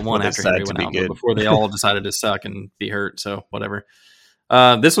they got one after Henry went out, before they all decided to suck and be hurt. So whatever.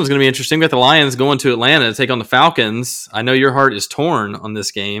 This one's going to be interesting. We got the Lions going to Atlanta to take on the Falcons. I know your heart is torn on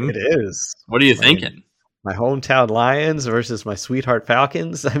this game. It is. What are you thinking? My hometown Lions versus my sweetheart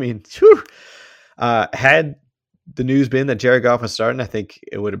Falcons. I mean, had the news been that Jared Goff was starting, I think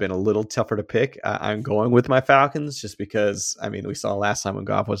it would have been a little tougher to pick. I'm going with my Falcons just because, I mean, we saw last time when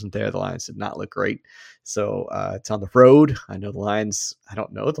Goff wasn't there, the Lions did not look great. So it's on the road. I know the Lions. I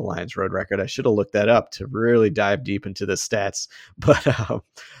don't know the Lions road record. I should have looked that up to really dive deep into the stats. But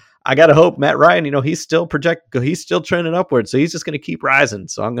I got to hope Matt Ryan, he's still trending upward. So he's just going to keep rising.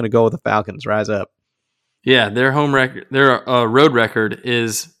 So I'm going to go with the Falcons. Rise up. Yeah, their home record, their road record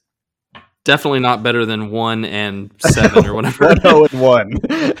is definitely not better than 1-7 or whatever.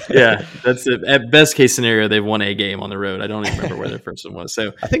 1-1. Yeah, that's it. At best case scenario, they've won a game on the road. I don't even remember where their first one was.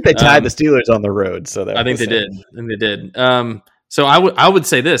 So I think they tied the Steelers on the road. So I think they did. So I would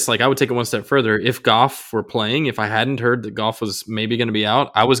say this, I would take it one step further. If Goff were playing, if I hadn't heard that Goff was maybe going to be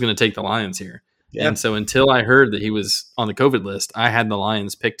out, I was going to take the Lions here. Yeah. And so until I heard that he was on the COVID list, I had the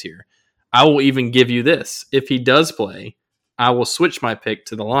Lions picked here. I will even give you this. If he does play, I will switch my pick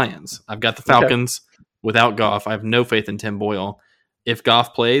to the Lions. I've got the Falcons without Goff. I have no faith in Tim Boyle. If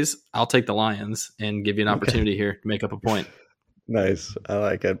Goff plays, I'll take the Lions and give you an opportunity here to make up a point. Nice. I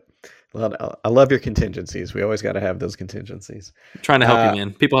like it. I love your contingencies. We always got to have those contingencies. I'm trying to help you,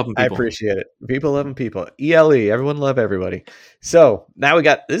 man. People helping people. I appreciate it. People loving people. ELE. Everyone love everybody. So now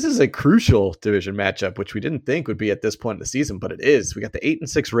this is a crucial division matchup, which we didn't think would be at this point in the season, but it is. We got the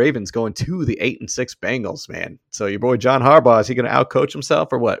 8-6 Ravens going to the 8-6 Bengals, man. So your boy John Harbaugh, is he going to outcoach himself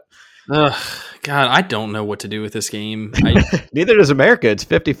or what? God, I don't know what to do with this game. Neither does America. It's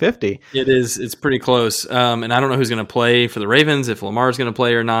 50-50. It is. It's pretty close. And I don't know who's going to play for the Ravens, if Lamar's going to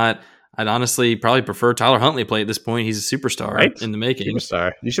play or not. I'd honestly probably prefer Tyler Huntley play at this point. He's a superstar in the making.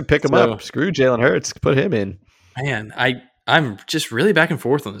 Superstar. You should pick him up. Screw Jalen Hurts. Put him in. Man, I'm just really back and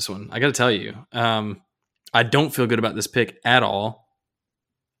forth on this one. I got to tell you. I don't feel good about this pick at all.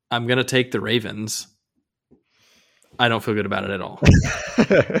 I'm going to take the Ravens. I don't feel good about it at all.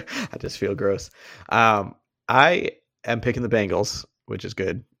 I just feel gross. I am picking the Bengals, which is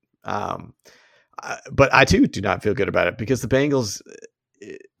good. But I too do not feel good about it because the Bengals,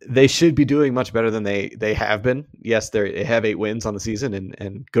 they should be doing much better than they have been. Yes, they have 8 wins on the season,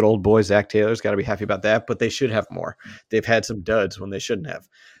 and good old boy Zach Taylor's got to be happy about that, but they should have more. They've had some duds when they shouldn't have.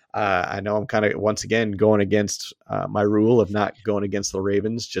 I know I'm kind of, once again, going against my rule of not going against the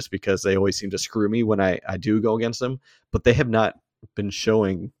Ravens just because they always seem to screw me when I do go against them, but they have not been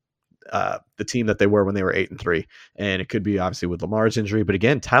showing the team that they were when they were 8-3. And it could be obviously with Lamar's injury, but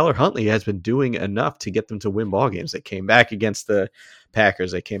again, Tyler Huntley has been doing enough to get them to win ball games. They came back against the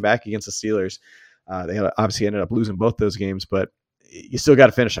Packers. They came back against the Steelers. They obviously ended up losing both those games, but you still got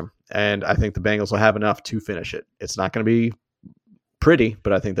to finish them. And I think the Bengals will have enough to finish it. It's not going to be pretty,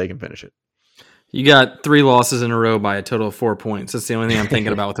 but I think they can finish it. You got 3 losses in a row by a total of 4 points. That's the only thing I'm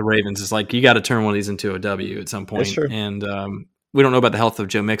thinking about with the Ravens. Is like, you got to turn one of these into a W at some point. That's true. And we don't know about the health of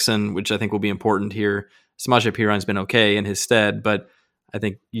Joe Mixon, which I think will be important here. Samaje Perine's been okay in his stead, but I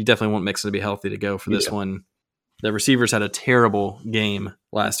think you definitely want Mixon to be healthy to go for this one. The receivers had a terrible game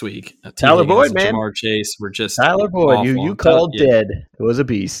last week. Tyler Boyd, man. Jamar Chase were just Tyler Boyd. You called dead. It was a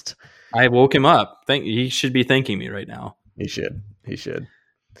beast. I woke him up. He should be thanking me right now. He should.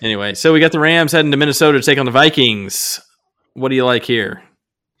 Anyway, so we got the Rams heading to Minnesota to take on the Vikings. What do you like here?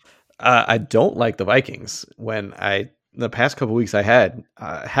 I don't like the Vikings. The past couple of weeks I had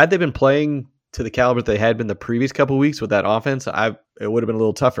they been playing to the caliber they had been the previous couple of weeks with that offense, it would have been a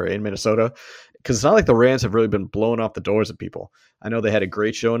little tougher in Minnesota because it's not like the Rams have really been blowing off the doors of people. I know they had a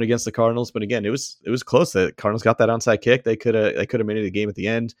great showing against the Cardinals, but again, it was close. The Cardinals got that onside kick. They could have made it a game at the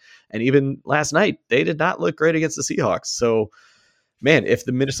end. And even last night, they did not look great against the Seahawks. So, man, if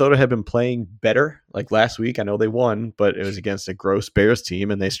the Minnesota had been playing better, like last week, I know they won, but it was against a gross Bears team,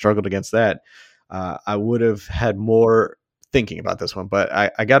 and they struggled against that. I would have had more thinking about this one, but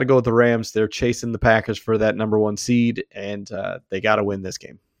I got to go with the Rams. They're chasing the Packers for that number 1 seed, and they got to win this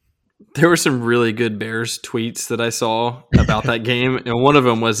game. There were some really good Bears tweets that I saw about that game, and one of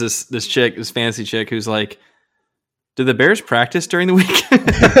them was this chick, this fancy chick, who's like, "Did the Bears practice during the week?" I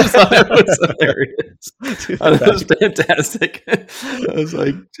thought it was hilarious. Dude, that was fantastic. I was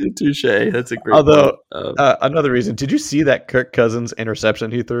like, touche. That's a great. Although another reason, did you see that Kirk Cousins interception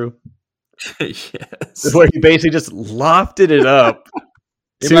he threw? Yes, where he basically just lofted it up.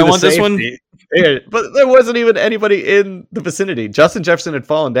 You might want this one. Yeah, but there wasn't even anybody in the vicinity. Justin Jefferson had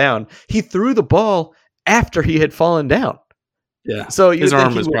fallen down. He threw the ball after he had fallen down. Yeah. So his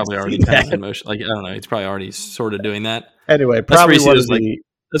arm was probably already kind of in motion. Like, I don't know. He's probably already sort of doing that. Anyway, probably that's where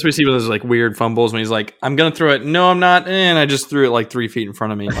you see those like weird fumbles when he's like, "I'm gonna throw it. No, I'm not." And I just threw it like 3 feet in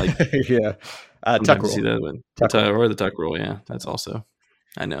front of me. Like, yeah. Tuck rule. See that one. Or the tuck rule. Yeah, that's also.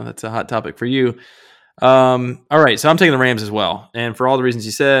 I know that's a hot topic for you. All right, so I'm taking the Rams as well, and for all the reasons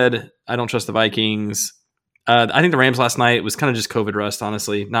you said, I don't trust the Vikings. I think the Rams last night was kind of just COVID rust,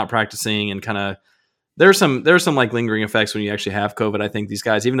 honestly, not practicing, and kind of there's some like lingering effects when you actually have COVID. I think these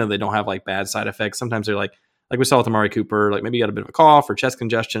guys, even though they don't have like bad side effects, sometimes they're like we saw with Amari Cooper, like maybe you got a bit of a cough or chest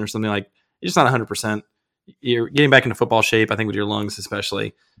congestion or something, like you're just not 100%. You're getting back into football shape, I think, with your lungs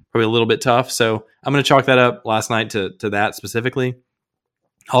especially, probably a little bit tough. So I'm going to chalk that up last night to that specifically.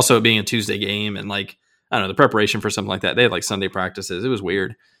 Also, it being a Tuesday game and like, I don't know, the preparation for something like that. They had like Sunday practices. It was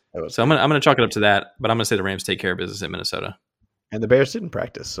weird. So I'm gonna chalk it up to that, but I'm gonna say the Rams take care of business in Minnesota. And the Bears didn't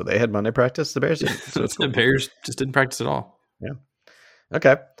practice, so they had Monday practice. The Bears didn't. So it's cool. The Bears just didn't practice at all. Yeah.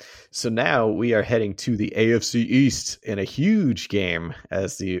 Okay. So now we are heading to the AFC East in a huge game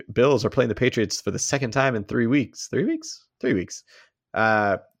as the Bills are playing the Patriots for the second time in 3 weeks. 3 weeks? 3 weeks.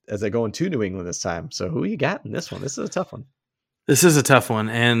 As they're going to New England this time. So who you got in this one? This is a tough one. This is a tough one,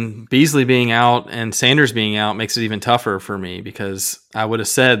 and Beasley being out and Sanders being out makes it even tougher for me because I would have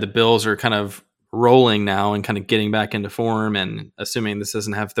said the Bills are kind of rolling now and kind of getting back into form, and assuming this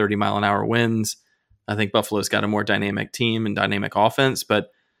doesn't have 30-mile-an-hour winds, I think Buffalo's got a more dynamic team and dynamic offense,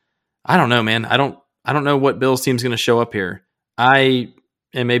 but I don't know, man. I don't know what Bills team's going to show up here. And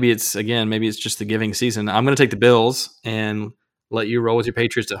maybe it's just the giving season. I'm going to take the Bills and let you roll with your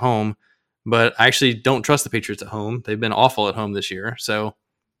Patriots at home. But I actually don't trust the Patriots at home. They've been awful at home this year, so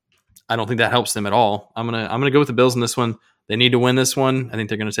I don't think that helps them at all. I'm gonna go with the Bills in this one. They need to win this one. I think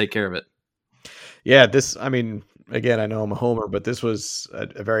they're going to take care of it. Yeah, again, I know I'm a homer, but this was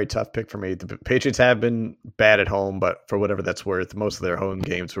a very tough pick for me. The Patriots have been bad at home, but for whatever that's worth, most of their home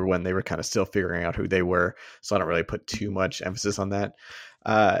games were when they were kind of still figuring out who they were. So I don't really put too much emphasis on that.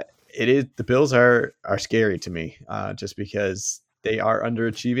 The Bills are scary to me, just because they are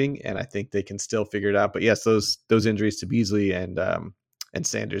underachieving, and I think they can still figure it out. But yes, those injuries to Beasley and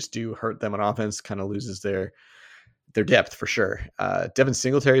Sanders do hurt them on offense. Kind of loses their depth for sure. Devin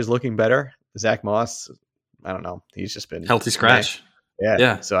Singletary is looking better. Zach Moss, I don't know. He's just been healthy scratch.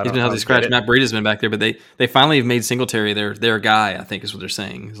 Yeah. So he's been healthy scratch. Matt Breida's been back there, but they finally have made Singletary their guy. I think is what they're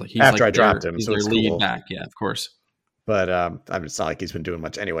saying. I dropped him, he's their lead back. Yeah, of course. But it's not like he's been doing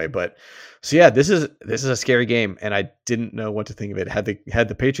much anyway. But so yeah, this is a scary game, and I didn't know what to think of it. Had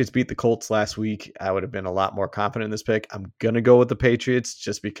the Patriots beat the Colts last week, I would have been a lot more confident in this pick. I'm gonna go with the Patriots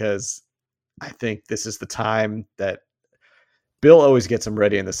just because I think this is the time that Bill always gets them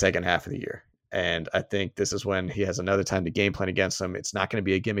ready in the second half of the year. And I think this is when he has another time to game plan against them. It's not going to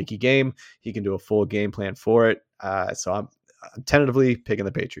be a gimmicky game. He can do a full game plan for it. So I'm tentatively picking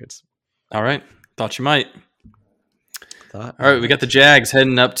the Patriots. All right. Thought you might. All right, we got the Jags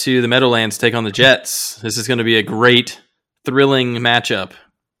heading up to the Meadowlands to take on the Jets. This is going to be a great, thrilling matchup.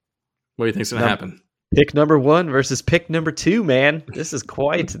 What do you think is going to happen? Pick number 1 versus pick number 2, man. This is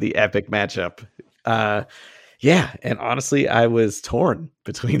quite the epic matchup. Yeah, and honestly, I was torn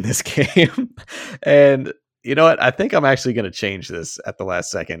between this game. And you know what? I think I'm actually going to change this at the last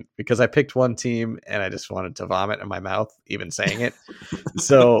second because I picked one team and I just wanted to vomit in my mouth, even saying it.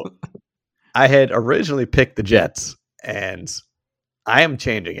 So I had originally picked the Jets. And I am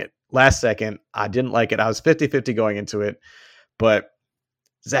changing it. Last second, I didn't like it. I was 50-50 going into it. But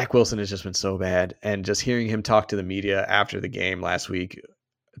Zach Wilson has just been so bad. And just hearing him talk to the media after the game last week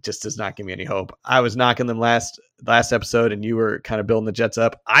just does not give me any hope. I was knocking them last episode, and you were kind of building the Jets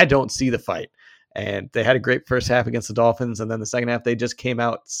up. I don't see the fight. And they had a great first half against the Dolphins. And then the second half, they just came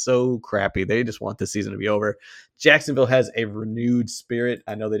out so crappy. They just want this season to be over. Jacksonville has a renewed spirit.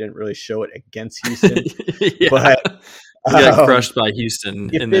 I know they didn't really show it against Houston. Yeah. But he got crushed by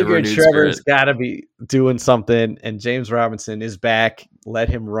Houston in their renewed Trevor's got to be doing something. And James Robinson is back. Let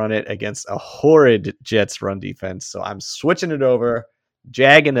him run it against a horrid Jets run defense. So I'm switching it over,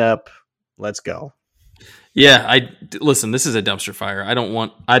 jagging up. Let's go. Yeah, listen, this is a dumpster fire.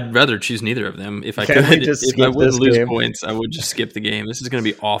 I'd rather choose neither of them if I could. If I wouldn't lose points, I would just skip the game. This is going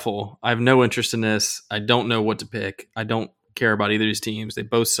to be awful. I have no interest in this. I don't know what to pick. I don't care about either of these teams. They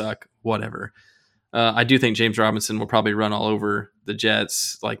both suck, whatever. I do think James Robinson will probably run all over the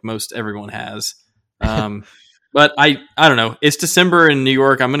Jets like most everyone has. But I don't know. It's December in New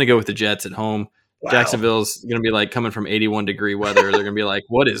York. I'm going to go with the Jets at home. Wow. Jacksonville's going to be like coming from 81-degree weather. They're going to be like,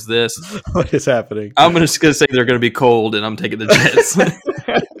 what is this? What is happening? I'm just going to say they're going to be cold, and I'm taking the Jets.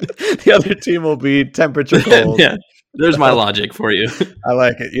 The other team will be temperature cold. Yeah, there's my logic for you. I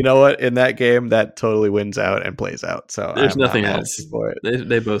like it. You know what? In that game, that totally wins out and plays out. So there's nothing else. For it.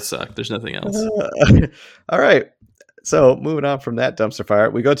 They both suck. There's nothing else. All right. So moving on from that dumpster fire,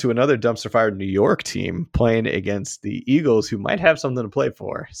 we go to another dumpster fire New York team playing against the Eagles, who might have something to play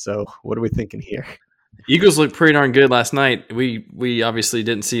for. So what are we thinking here? Eagles looked pretty darn good last night. We obviously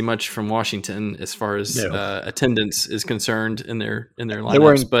didn't see much from Washington as far as attendance is concerned in their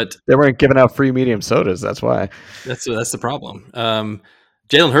lineups, but they weren't giving out free medium sodas. That's why. That's the problem.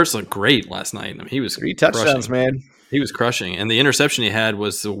 Jalen Hurts looked great last night. I mean, he was 3 touchdowns, man. He was crushing, and the interception he had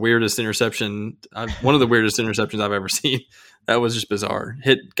was the weirdest interception. One of the weirdest interceptions I've ever seen. That was just bizarre.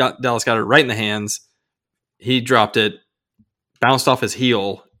 Dallas got it right in the hands. He dropped it, bounced off his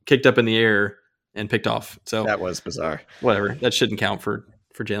heel, kicked up in the air, and picked off. So that was bizarre. Whatever. That shouldn't count for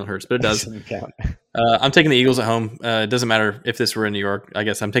Jalen Hurts, but it does. Shouldn't count. I'm taking the Eagles at home. It doesn't matter if this were in New York. I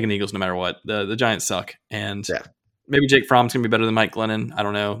guess I'm taking the Eagles no matter what. The Giants suck, and maybe Jake Fromm's going to be better than Mike Glennon. I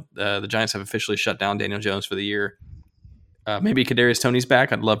don't know. The Giants have officially shut down Daniel Jones for the year. Maybe Kadarius Toney's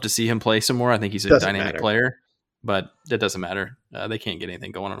back. I'd love to see him play some more. I think he's a dynamic player, but that doesn't matter. They can't get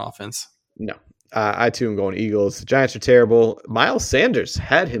anything going on offense. No. I too am going Eagles. The Giants are terrible. Miles Sanders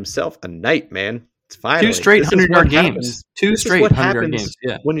had himself a night, man. Finally. 2 straight 100-yard games. 2 straight 100-yard games.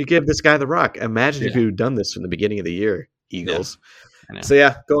 Yeah. When you give this guy the rock, imagine if you'd done this from the beginning of the year, Eagles. Yeah. So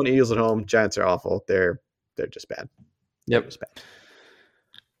yeah, going to Eagles at home. Giants are awful. They're just bad. Yep. Just bad.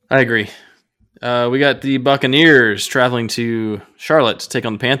 I agree. We got the Buccaneers traveling to Charlotte to take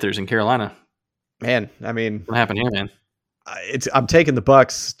on the Panthers in Carolina. Man, I mean, what happened here, man? I'm taking the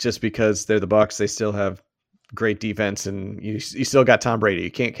Bucs just because they're the Bucs. They still have great defense, and you still got Tom Brady.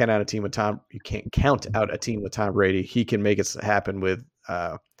 You can't count out a team with Tom. You can't count out a team with Tom Brady. He can make it happen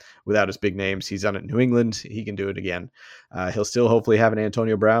without his big names. He's done it in New England. He can do it again. He'll still hopefully have an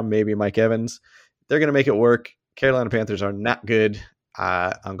Antonio Brown, maybe Mike Evans. They're going to make it work. Carolina Panthers are not good.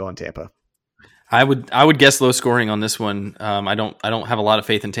 I'm going Tampa. I would guess low scoring on this one. I don't have a lot of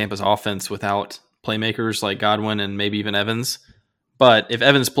faith in Tampa's offense without playmakers like Godwin and maybe even Evans. But if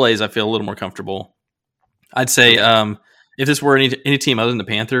Evans plays, I feel a little more comfortable. I'd say if this were any team other than the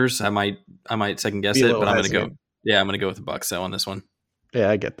Panthers, I might second guess it, but I'm going to go. Yeah, I'm going to go with the Bucs on this one. Yeah,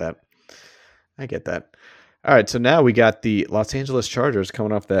 I get that. All right, so now we got the Los Angeles Chargers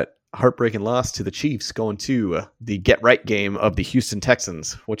coming off that heartbreaking loss to the Chiefs, going to the get right game of the Houston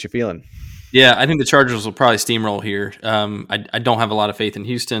Texans. What you feeling? Yeah, I think the Chargers will probably steamroll here. I don't have a lot of faith in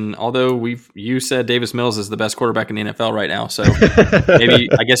Houston, although you said Davis Mills is the best quarterback in the NFL right now. So maybe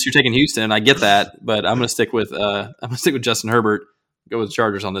I guess you're taking Houston. I get that, but I'm going to stick with Justin Herbert. Go with the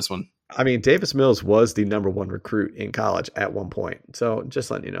Chargers on this one. I mean, Davis Mills was the number 1 recruit in college at one point. So just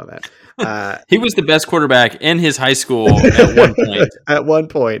letting you know that. He was the best quarterback in his high school at one point. At one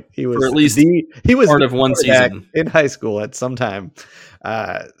point, he was for at least he was part of one season in high school at some time.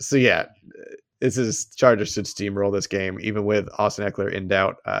 So yeah, this is Chargers should steamroll this game, even with Austin Eckler in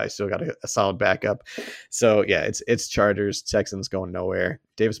doubt. I still got a solid backup. So yeah, it's Chargers, Texans going nowhere.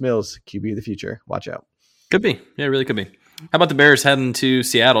 Davis Mills, QB of the future. Watch out. Could be. Yeah, it really could be. How about the Bears heading to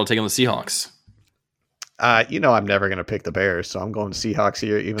Seattle, taking on the Seahawks? I'm never going to pick the Bears, so I'm going Seahawks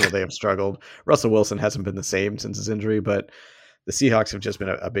here, even though they have struggled. Russell Wilson hasn't been the same since his injury, but the Seahawks have just been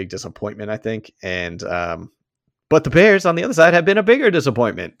a big disappointment, I think. And but the Bears on the other side have been a bigger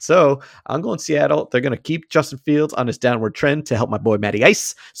disappointment. So I'm going Seattle. They're going to keep Justin Fields on his downward trend to help my boy Matty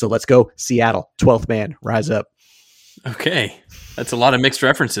Ice. So let's go Seattle. 12th man, rise up. Okay. That's a lot of mixed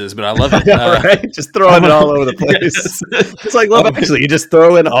references, but I love it. Right? Just throwing it all over the place. Yes. It's like Love Actually. You just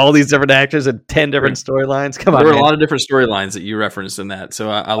throw in all these different actors and 10 different storylines. Come on, there were a lot of different storylines that you referenced in that, so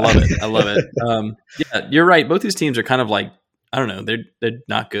I love it. I love it. Yeah, you're right. Both these teams are kind of like, I don't know, they're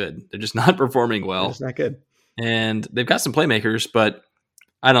not good. They're just not performing well. It's not good. And they've got some playmakers, but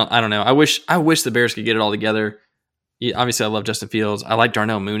I don't know. I wish the Bears could get it all together. Obviously, I love Justin Fields. I like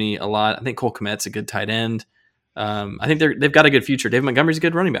Darnell Mooney a lot. I think Cole Kmet's a good tight end. I think they've got a good future. David Montgomery's a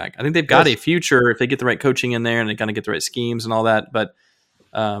good running back. I think they've got a future if they get the right coaching in there and they kind of get the right schemes and all that. But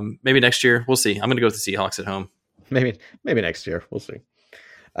maybe next year, we'll see. I'm going to go with the Seahawks at home. Maybe next year, we'll see.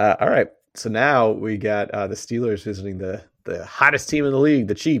 All right. So now we got the Steelers visiting the hottest team in the league,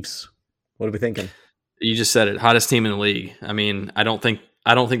 the Chiefs. What are we thinking? You just said it, hottest team in the league. I mean, I don't think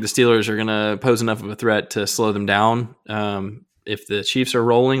the Steelers are going to pose enough of a threat to slow them down. If the Chiefs are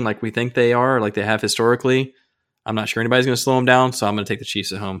rolling like we think they are, like they have historically, I'm not sure anybody's going to slow them down, so I'm going to take the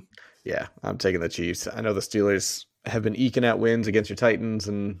Chiefs at home. Yeah, I'm taking the Chiefs. I know the Steelers have been eking out wins against your Titans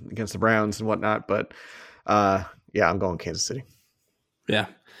and against the Browns and whatnot, but yeah, I'm going Kansas City. Yeah.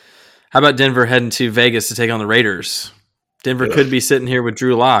 How about Denver heading to Vegas to take on the Raiders? Denver could be sitting here with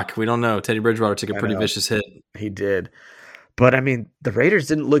Drew Lock. We don't know. Teddy Bridgewater took a pretty vicious hit. He did. But, I mean, the Raiders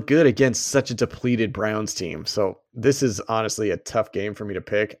didn't look good against such a depleted Browns team. So this is honestly a tough game for me to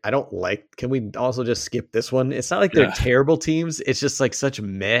pick. Can we also just skip this one? It's not like they're terrible teams. It's just like such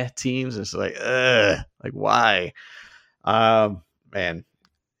meh teams. It's like why? Man,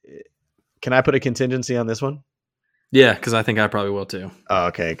 can I put a contingency on this one? Yeah, because I think I probably will too. Oh,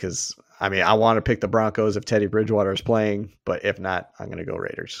 okay, because I mean, I want to pick the Broncos if Teddy Bridgewater is playing, but if not, I'm going to go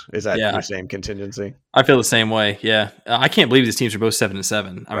Raiders. Is that your same contingency? I feel the same way. Yeah, I can't believe these teams are both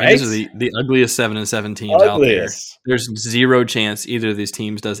 7-7. I mean, these are the ugliest 7-7 teams out there. There's zero chance either of these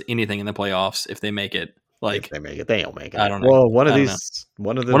teams does anything in the playoffs if they make it. Like if they make it, they don't make it. I don't know. Well, one of them is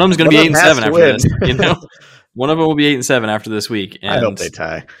going to be 8-7 after this. You know, one of them will be 8-7 after this week. And I hope they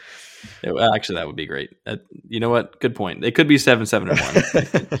tie. Actually, that would be great. You know what? Good point. They could be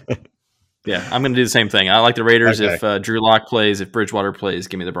 7-7-1. Yeah, I'm going to do the same thing. I like the Raiders. Okay. If Drew Lock plays, if Bridgewater plays,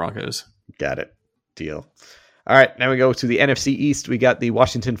 give me the Broncos. Got it. Deal. All right, now we go to the NFC East. We got the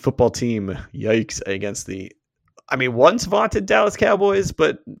Washington football team. Yikes, against the, once vaunted Dallas Cowboys,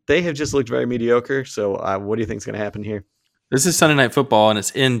 but they have just looked very mediocre. So what do you think is going to happen here? This is Sunday Night Football, and it's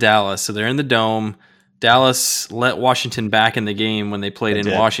in Dallas. So they're in the Dome. Dallas let Washington back in the game when they played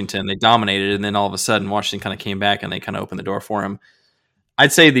in Washington. They dominated, and then all of a sudden Washington kind of came back and they kind of opened the door for them.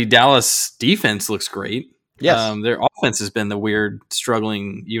 I'd say the Dallas defense looks great. Yes. Their offense has been the weird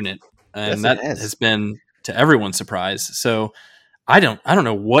struggling unit, and that has been to everyone's surprise. So I don't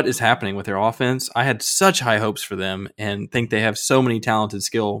know what is happening with their offense. I had such high hopes for them and think they have so many talented,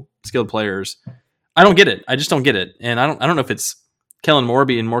 skilled players. I don't get it. I just don't get it. And I don't know if it's Kellen Moore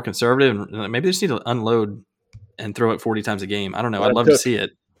being more conservative, and maybe they just need to unload and throw it 40 times a game. I don't know. I'd love to see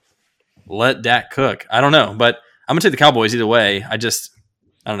it. Let Dak cook. I don't know, but I'm gonna take the Cowboys either way. I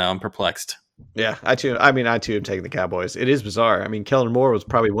don't know. I'm perplexed. Yeah, I too am taking the Cowboys. It is bizarre. I mean, Kellen Moore was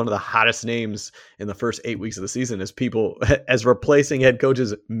probably one of the hottest names in the first 8 weeks of the season as replacing head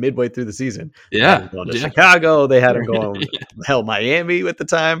coaches midway through the season. Yeah. They had him going to Chicago. They had him going Miami at the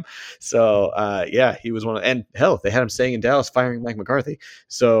time. So, he was and they had him staying in Dallas, firing Mike McCarthy.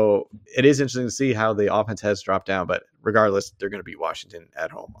 So it is interesting to see how the offense has dropped down. But regardless, they're going to beat Washington at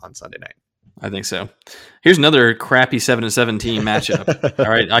home on Sunday night. I think so. Here's another crappy 7-7 team matchup. All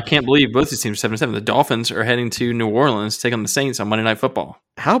right, I can't believe both these teams are 7-7. The Dolphins are heading to New Orleans to take on the Saints on Monday Night Football.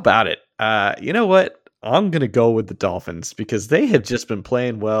 How about it? You know what? I'm going to go with the Dolphins because they have just been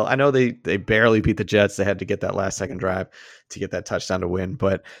playing well. I know they barely beat the Jets. They had to get that last second drive to get that touchdown to win.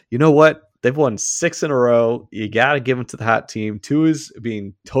 But you know what? They've won 6 in a row. You got to give them to the hot team. Tua is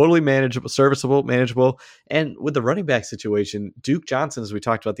being totally serviceable, manageable. And with the running back situation, Duke Johnson, as we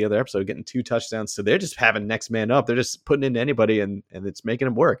talked about the other episode, getting 2 touchdowns. So they're just having next man up. They're just putting into anybody, and it's making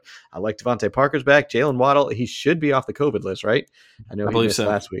them work. I like Devontae Parker's back. Jalen Waddle, he should be off the COVID list, right? I know he missed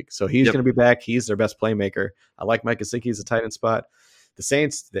last week. So he's going to be back. He's their best playmaker. I like Mike Gesicki as a tight end spot. The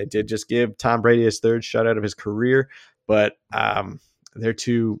Saints, they did just give Tom Brady his 3rd shutout of his career. But they're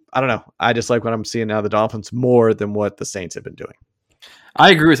too, I don't know. I just like what I'm seeing now, the Dolphins, more than what the Saints have been doing.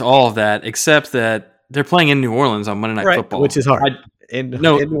 I agree with all of that, except that they're playing in New Orleans on Monday Night Football. Which is hard. In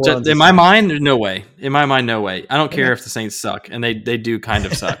my mind, no way. In my mind, no way. I don't care if the Saints suck, and they do kind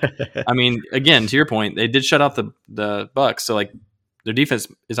of suck. I mean, again, to your point, they did shut out the Bucs, so like their defense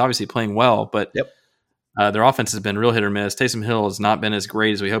is obviously playing well, but their offense has been real hit or miss. Taysom Hill has not been as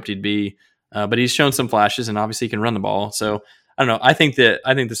great as we hoped he'd be, but he's shown some flashes, and obviously he can run the ball. So I don't know. I think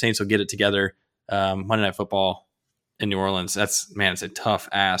the Saints will get it together. Monday Night Football in New Orleans. It's a tough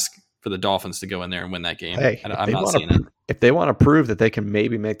ask for the Dolphins to go in there and win that game. Hey, I'm not seeing it. If they want to prove that they can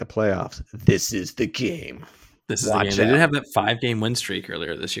maybe make the playoffs, this is the game. This is the game. They did have that 5-game win streak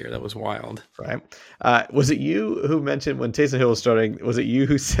earlier this year. That was wild. Right. Was it you who mentioned when Taysom Hill was starting, was it you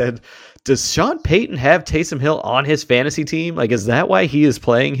who said, does Sean Payton have Taysom Hill on his fantasy team? Like, is that why he is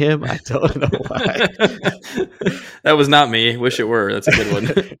playing him? I don't know why. That was not me. Wish it were. That's a good one.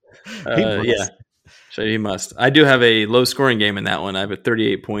 Yeah. So he must. I do have a low scoring game in that one. I have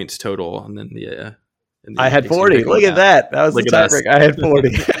 38 points total. And then I had 40. Look at that. That was the tiebreak. I had 40.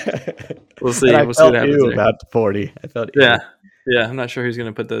 We'll see. We'll see what happens there. About 40. I felt yeah. I'm not sure who's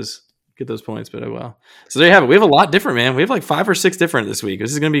going to get those points, but oh well. So there you have it. We have a lot different, man. We have like 5 or 6 different this week.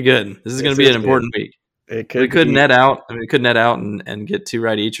 This is going to be good. This is going to be an important week. We could net out. I mean, we could net out and get 2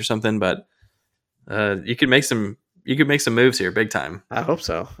 right each or something, but you could make some moves here, big time. I hope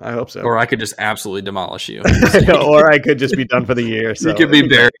so. Or I could just absolutely demolish you. Or I could just be done for the year. So you could be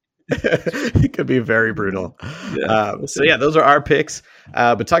buried. It could be very brutal. Yeah, those are our picks.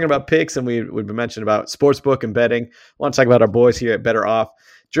 But talking about picks, and we've been mentioning about sportsbook and betting, I want to talk about our boys here at Better Off.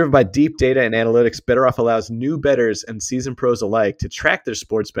 Driven by deep data and analytics, Better Off allows new bettors and seasoned pros alike to track their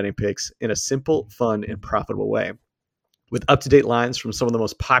sports betting picks in a simple, fun, and profitable way. With up-to-date lines from some of the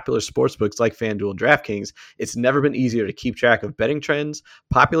most popular sportsbooks like FanDuel and DraftKings, it's never been easier to keep track of betting trends,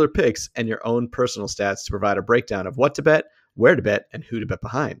 popular picks, and your own personal stats to provide a breakdown of what to bet, where to bet, and who to bet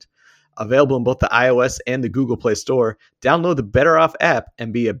behind. Available in both the iOS and the Google Play Store, download the Better Off app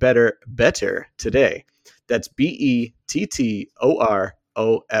and be a better today. That's BETTOROFF.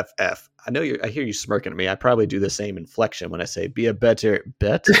 I hear you smirking at me. I probably do the same inflection when I say be a better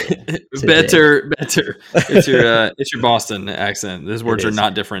better. It's your Boston accent. Those words are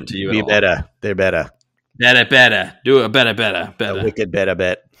not different to you be at all. Better. They're better. Better. Do a better. A wicked better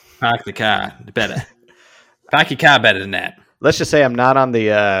bet. Park the car. Better. Park your car better than that. Let's just say I'm not on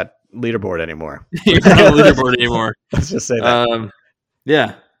the leaderboard anymore. You're not on the leaderboard anymore. Let's just say that.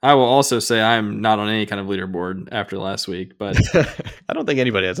 Yeah. I will also say I'm not on any kind of leaderboard after last week, but I don't think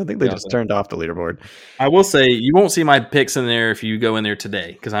anybody is. I think they just turned off the leaderboard. I will say you won't see my picks in there if you go in there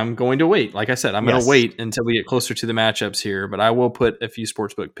today because I'm going to wait. Like I said, I'm going to wait until we get closer to the matchups here, but I will put a few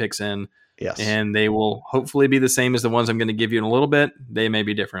sportsbook picks in. Yes. And they will hopefully be the same as the ones I'm going to give you in a little bit. They may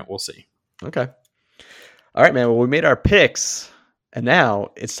be different. We'll see. Okay. All right, man. Well, we made our picks, and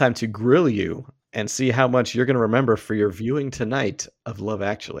now it's time to grill you and see how much you're going to remember for your viewing tonight of Love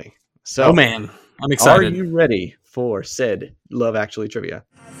Actually. So, oh man, I'm excited. Are you ready for said Love Actually trivia?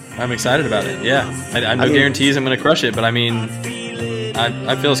 I'm excited about it. Yeah, I no guarantees I'm going to crush it, but I mean,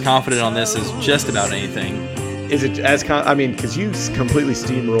 I feel as confident on this as just about anything. Is it as because you completely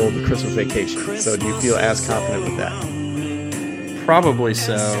steamrolled the Christmas Vacation, so do you feel as confident with that? Probably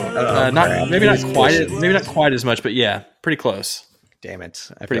so. Maybe not quite as much, but yeah, pretty close. Damn it!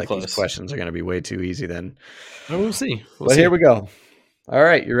 I feel like these questions are going to be way too easy then. Well, we'll see. Here we go. All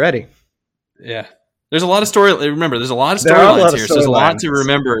right, you ready? Yeah. There's a lot of story. Remember, there's a lot of storylines here, so there's a lot to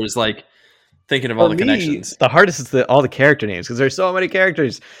remember. Is like thinking of all the connections. The hardest is all the character names because there's so many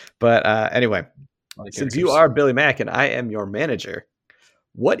characters. But anyway. Since you are Billy Mack and I am your manager,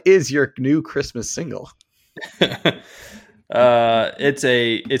 what is your new Christmas single? It's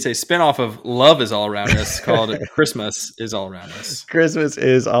a spinoff of Love Is All Around Us called Christmas Is All Around Us. Christmas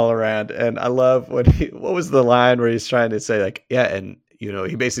is all around. And I love what was the line where he's trying to say like, yeah, and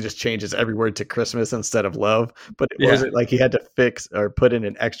he basically just changes every word to Christmas instead of love, but was it like he had to fix or put in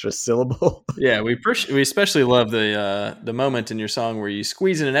an extra syllable? Yeah, we especially love the moment in your song where you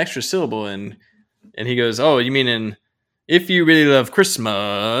squeeze in an extra syllable and he goes, "Oh, you mean if you really love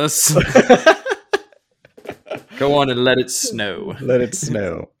Christmas, go on and let it snow." Let it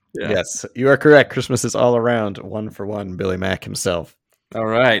snow. Yeah. Yes, you are correct. Christmas is all around. 1 for 1, Billy Mack himself. All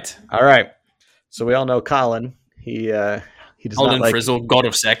right. So we all know Colin. He does Colin not like Frizzle, god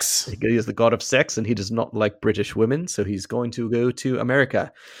of sex. He is the god of sex, and he does not like British women. So he's going to go to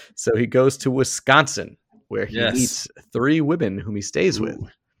America. So he goes to Wisconsin, where he meets 3 women whom he stays with.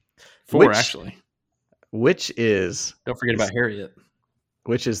 4 actually. Which is... Don't forget about Harriet.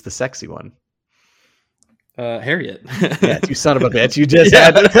 Which is the sexy one? Harriet. Yeah, you son of a bitch. You just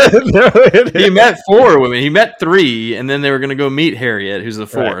had to... He met 4 women. He met 3, and then they were going to go meet Harriet, who's the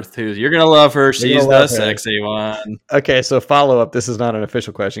 4th. Who's you're going to love her. She's the sexy one. Okay, so follow-up. This is not an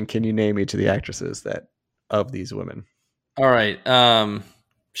official question. Can you name each of the actresses of these women? All right.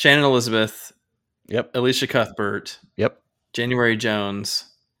 Shannon Elizabeth. Yep. Alicia Cuthbert. Yep. January Jones.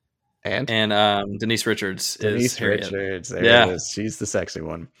 And Denise Richards. Denise Harriet. Richards. There it is. She's the sexy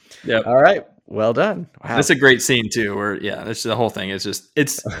one. Yep. All right. Well done. Wow. That's a great scene too. Where it's the whole thing. It's just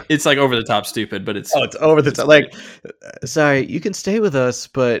it's like over the top stupid, but it's over the top. Like, sorry, you can stay with us,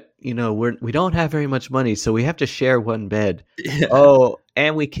 but we don't have very much money, so we have to share one bed. Yeah. Oh,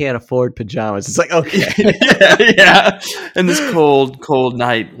 and we can't afford pajamas. It's like, okay, yeah. And this cold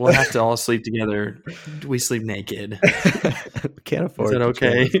night, we'll have to all sleep together. We sleep naked. We can't afford. Is that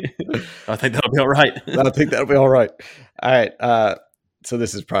okay? I think that'll be all right. I think that'll be all right. All right. So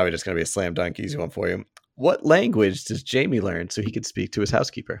this is probably just going to be a slam dunk easy one for you. What language does Jamie learn so he could speak to his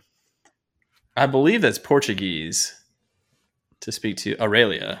housekeeper? I believe that's Portuguese. To speak to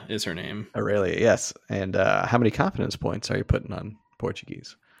Aurelia is her name. Aurelia, yes. And how many confidence points are you putting on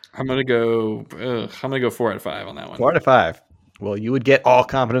Portuguese? I'm gonna go 4 out of 5 on that one. 4 out of 5. Well, you would get all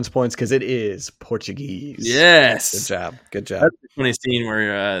confidence points because it is Portuguese. Yes. Good job. That's a funny scene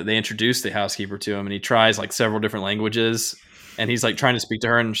where they introduce the housekeeper to him, and he tries like several different languages. And he's like trying to speak to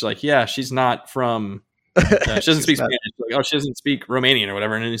her, and she's like, "Yeah, she's not from. She doesn't speak Spanish. Like, oh, she doesn't speak Romanian or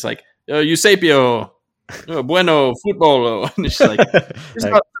whatever." And then he's like, "Eusebio, bueno, futbolo." And she's like, "He's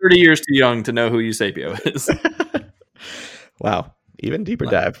about 30 years too young to know who Eusebio is." Wow, even deeper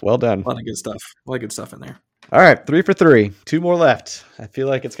dive. Well done. A lot of good stuff. A lot of good stuff in there. All right, 3 for 3. 2 more left. I feel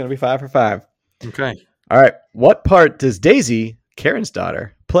like it's going to be 5 for 5. Okay. All right. What part does Daisy, Karen's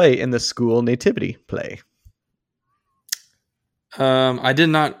daughter, play in the school nativity play? I did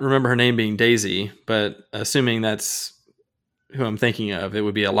not remember her name being Daisy, but assuming that's who I'm thinking of, it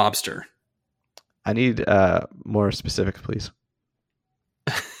would be a lobster. I need more specific, please.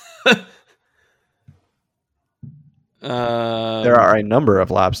 There are a number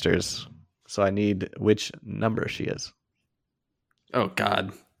of lobsters, so I need which number she is. Oh,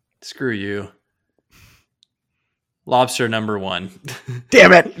 God. Screw you. Lobster number 1.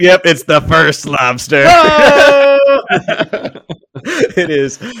 Damn it. Yep, it's the first lobster. It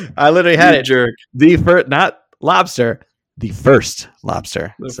is. I literally had it. Jerk. The first, not lobster, the first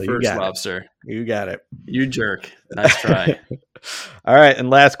lobster. The first lobster. You got it. You jerk. Nice try. All right. And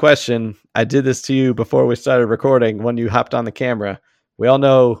last question. I did this to you before we started recording when you hopped on the camera. We all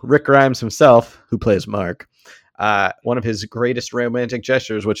know Rick Grimes himself, who plays Mark. One of his greatest romantic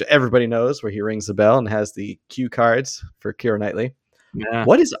gestures, which everybody knows, where he rings the bell and has the cue cards for Keira Knightley. Yeah.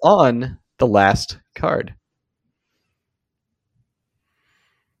 What is on the last card?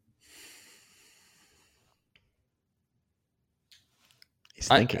 He's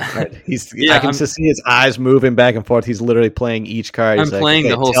thinking. Right? I can just see his eyes moving back and forth. He's literally playing each card. I'm playing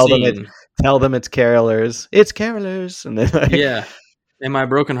the whole scene. tell them it's carolers. It's carolers. And then yeah. And my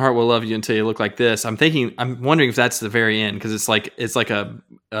broken heart will love you until you look like this. I'm wondering if that's the very end, because it's like a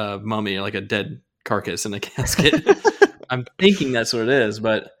mummy, like a dead carcass in a casket. I'm thinking that's what it is,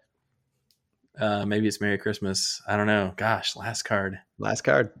 but maybe it's Merry Christmas. I don't know. Gosh, last card.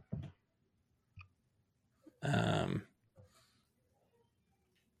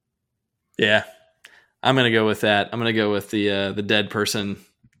 Yeah, I'm gonna go with that. I'm gonna go with the dead person,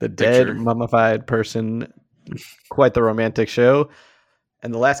 the dead mummified person. Quite the romantic show.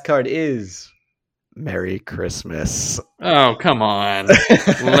 And the last card is Merry Christmas. Oh, come on.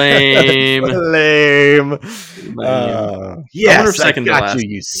 Lame. Lame. Yes, I wonder if second to last.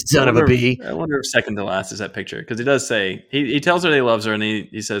 You son of a bee. I wonder if second to last is that picture. Because he does say, he tells her that he loves her, and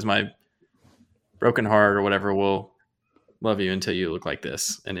he says, my broken heart or whatever will love you until you look like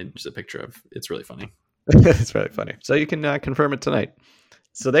this. And it's a picture of, it's really funny. It's really funny. So you can confirm it tonight.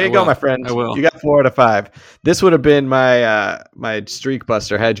 So there you go, my friend. I will. You got 4 out of 5. This would have been my streak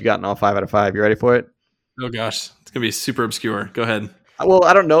buster had you gotten all 5 out of 5. You ready for it? Oh gosh, it's gonna be super obscure. Go ahead. Well,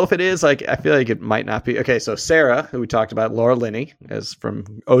 I don't know if it is. Like, I feel like it might not be. Okay, so Sarah, who we talked about, Laura Linney, is from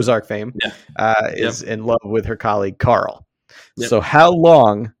Ozark fame, is in love with her colleague Carl. Yep. So how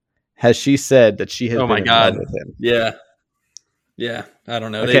long has she said that she has been in love with him? Yeah, I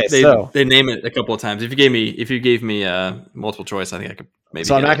don't know. Okay, they name it a couple of times. If you gave me multiple choice, I think I could maybe.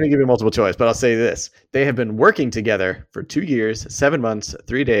 So I'm not going to give you multiple choice, but I'll say this: they have been working together for 2 years, 7 months,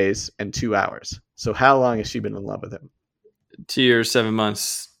 3 days, and 2 hours. So how long has she been in love with him? 2 years, 7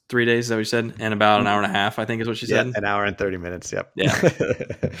 months, 3 days. Is that what you said? And about an hour and a half, I think, is what she said. An hour and 30 minutes. Yep.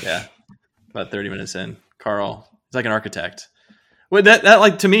 Yeah. About 30 minutes in. Carl, he's like an architect. Well, that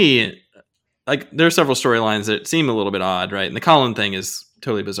like to me. Like, there are several storylines that seem a little bit odd, right? And the Colin thing is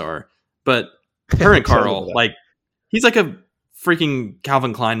totally bizarre. But her and Carl, like, he's like a freaking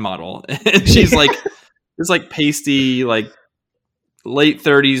Calvin Klein model. And she's like this like pasty, like late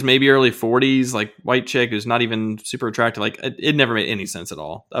 30s, maybe early 40s, like white chick who's not even super attractive. Like, it never made any sense at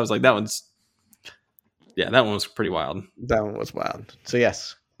all. I was like, that one was pretty wild. That one was wild. So,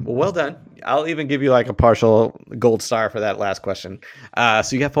 yes. Well done. I'll even give you like a partial gold star for that last question. So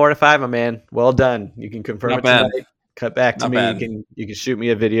you got 4 out of 5, my man. Well done. You can confirm it tonight. Cut back to me. You can shoot me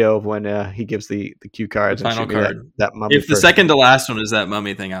a video of when he gives the cue cards. Final and card. That mummy. If the second to last one is that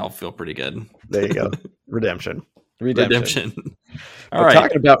mummy thing, I'll feel pretty good. There you go. Redemption. All right.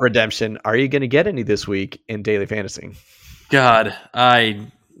 Talking about redemption, are you going to get any this week in Daily Fantasy? God, I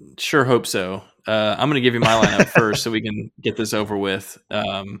sure hope so. I'm going to give you my lineup first so we can get this over with.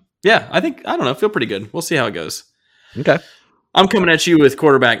 I feel pretty good. We'll see how it goes. Okay. I'm coming at you with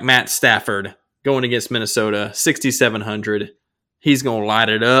quarterback Matt Stafford going against Minnesota, 6,700. He's going to light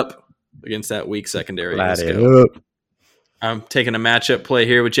it up against that weak secondary. Light it up. I'm taking a matchup play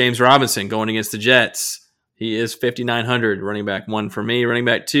here with James Robinson going against the Jets. He is 5,900. Running back 1 for me. Running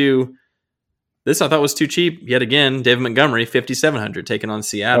back 2. This I thought was too cheap. Yet again, David Montgomery, 5,700, taking on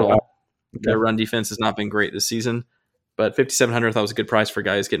Seattle. Oh, wow. Their run defense has not been great this season, but 5,700 I thought was a good price for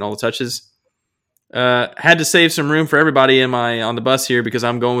guys getting all the touches. Had to save some room for everybody on the bus here because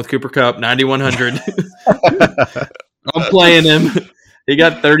I'm going with Cooper Kupp, 9,100. I'm playing him. He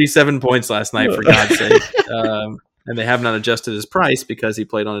got 37 points last night, for God's sake. And they have not adjusted his price because he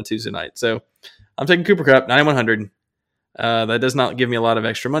played on a Tuesday night. So I'm taking Cooper Kupp, 9,100. That does not give me a lot of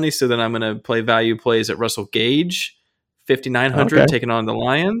extra money, so then I'm going to play value plays at Russell Gage, 5,900, taking on the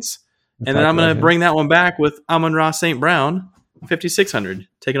Lions. And then I'm going to bring that one back with Amon-Ra St. Brown, 5,600,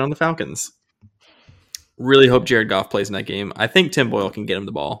 taking on the Falcons. Really hope Jared Goff plays in that game. I think Tim Boyle can get him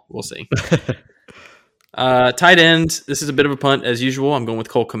the ball. We'll see. Tight end, this is a bit of a punt as usual. I'm going with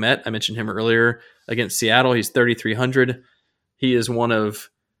Cole Kmet. I mentioned him earlier against Seattle. He's 3,300. He is one of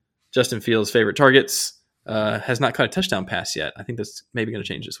Justin Fields' favorite targets. Has not caught a touchdown pass yet. I think that's maybe going to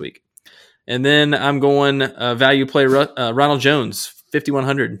change this week. And then I'm going value play Ronald Jones,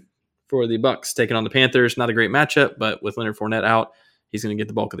 5,100 for the Bucs, taking on the Panthers. Not a great matchup, but with Leonard Fournette out, he's going to get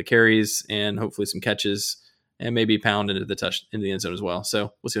the bulk of the carries and hopefully some catches and maybe pound into the end zone as well.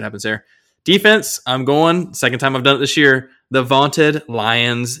 So we'll see what happens there. Defense, I'm going, second time I've done it this year, the vaunted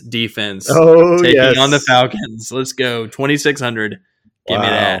Lions defense. Taking on the Falcons. Let's go. 2,600. Give me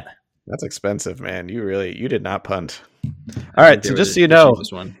that. That's expensive, man. You did not punt. All right, so just so you know,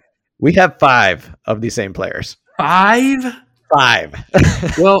 we have 5 of the same players. 5? 5.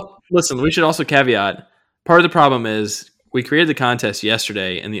 Well, listen, we should also caveat, part of the problem is we created the contest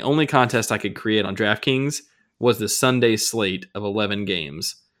yesterday, and the only contest I could create on DraftKings was the Sunday slate of 11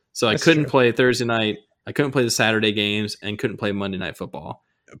 games. So I couldn't play Thursday night, I couldn't play the Saturday games, and couldn't play Monday Night Football.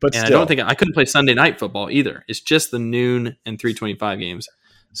 But I don't think I couldn't play Sunday Night Football either. It's just the noon and 3:25 games.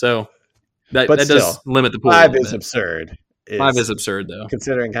 So That still, does limit the pool. 5 is absurd. 5 is absurd, though,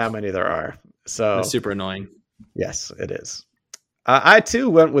 considering how many there are. So that's super annoying. Yes, it is. I too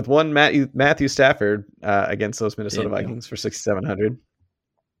went with one Matthew Stafford against those Minnesota Vikings for 6,700.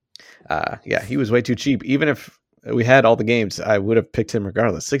 Yeah, he was way too cheap. Even if we had all the games, I would have picked him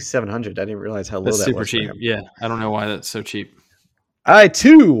regardless. 6,700. I didn't realize how low that's that super was. Cheap. Yeah, I don't know why that's so cheap. I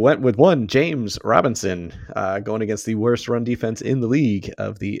too went with one James Robinson going against the worst run defense in the league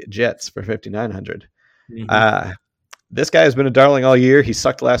of the Jets for 5,900. Mm-hmm. This guy has been a darling all year. He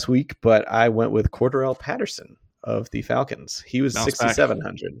sucked last week, but I went with Cordarrelle Patterson of the Falcons. He was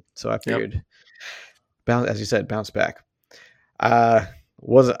 6,700. So I figured, as you said, bounce back.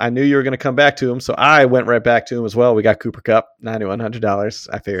 I knew you were going to come back to him, so I went right back to him as well. We got Cooper Kupp, $9,100.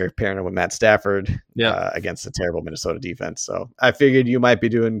 I figured pairing him with Matt Stafford against a terrible Minnesota defense. So I figured you might be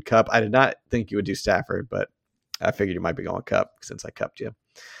doing Kupp. I did not think you would do Stafford, but I figured you might be going Kupp since I cupped you.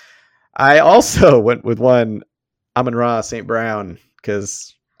 I also went with one Amon-Ra St. Brown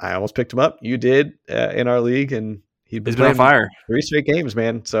because I almost picked him up. You did in our league, and he's been on fire 3 straight games,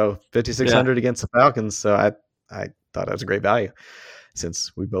 man. So 5,600 against the Falcons. So I thought that was a great value.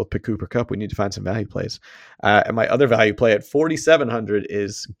 Since we both picked Cooper Kupp, we need to find some value plays. And my other value play at 4,700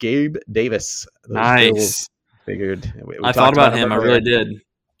 is Gabe Davis. Nice. Figured. I thought about him. I really did.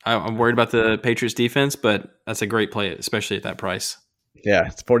 I'm worried about the Patriots defense, but that's a great play, especially at that price. Yeah,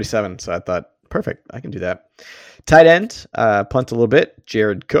 it's 47. So I thought, perfect, I can do that. Tight end, punt a little bit.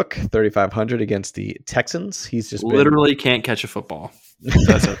 Jared Cook, 3,500 against the Texans. He's just literally can't catch a football.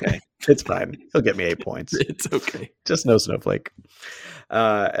 That's okay. It's fine. He'll get me 8 points. It's okay. Just no snowflake.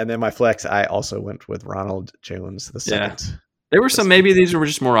 And then my flex, I also went with Ronald Jones the second. Yeah. There were some, maybe these were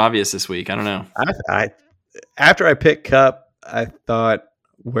just more obvious this week. I don't know. After I picked Kupp, I thought,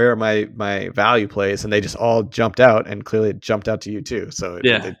 where are my value plays? And they just all jumped out, and clearly it jumped out to you too. So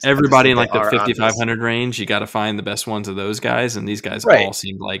everybody in like the 5,500 range, you got to find the best ones of those guys. And these guys all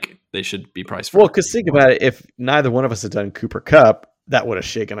seemed like they should be priced for. Well, because think about it. If neither one of us had done Cooper Kupp, that would have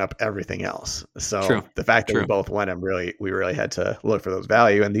shaken up everything else. So the fact that we both went him, we really had to look for those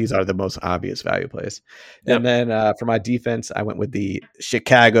value, and these are the most obvious value plays. Yep. And then for my defense, I went with the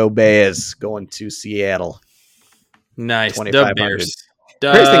Chicago Bears going to Seattle. Nice. The Bears.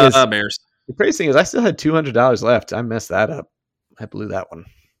 Bears. The crazy thing is I still had $200 left. I messed that up. I blew that one.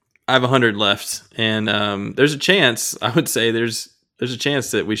 I have 100 left, and there's a chance. I would say there's a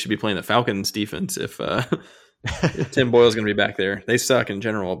chance that we should be playing the Falcons defense if Tim Boyle's going to be back there. They suck in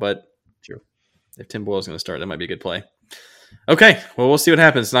general, but if Tim Boyle's going to start, that might be a good play. Okay, well, we'll see what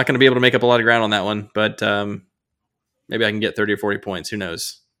happens. Not going to be able to make up a lot of ground on that one, but maybe I can get 30 or 40 points. Who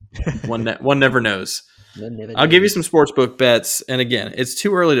knows? One never knows. I'll give you some sportsbook bets, and again, it's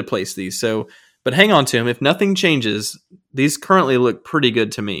too early to place these. But hang on to them. If nothing changes, these currently look pretty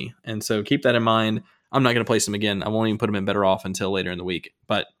good to me, and so keep that in mind. I'm not going to place them again. I won't even put them in better off until later in the week.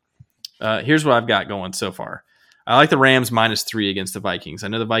 But here's what I've got going so far. I like the Rams -3 against the Vikings. I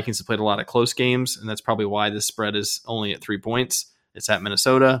know the Vikings have played a lot of close games, and that's probably why this spread is only at 3 points. It's at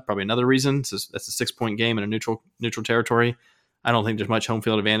Minnesota, probably another reason. So that's a 6-point game in a neutral territory. I don't think there's much home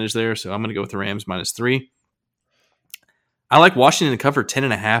field advantage there, so I'm going to go with the Rams -3. I like Washington to cover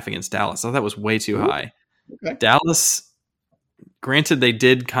 10.5 against Dallas. I thought that was way too high. Okay. Dallas, granted, they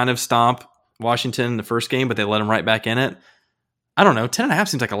did kind of stomp Washington in the first game, but they let them right back in it. I don't know. 10.5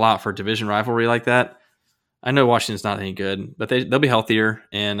 seems like a lot for a division rivalry like that. I know Washington's not any good, but they'll be healthier,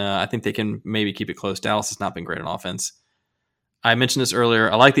 and I think they can maybe keep it close. Dallas has not been great on offense. I mentioned this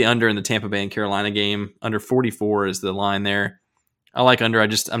earlier. I like the under in the Tampa Bay and Carolina game. Under 44 is the line there. I like under.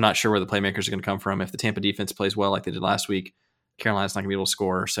 I'm not sure where the playmakers are going to come from. If the Tampa defense plays well like they did last week, Carolina's not going to be able to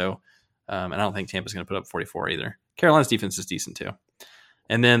score. So, and I don't think Tampa's going to put up 44 either. Carolina's defense is decent too.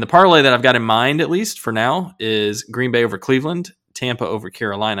 And then the parlay that I've got in mind, at least for now, is Green Bay over Cleveland, Tampa over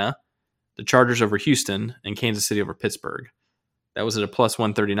Carolina, the Chargers over Houston, and Kansas City over Pittsburgh. That was at a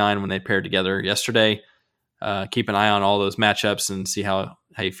 +139 when they paired together yesterday. Keep an eye on all those matchups and see how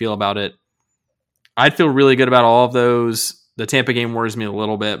you feel about it. I'd feel really good about all of those. The Tampa game worries me a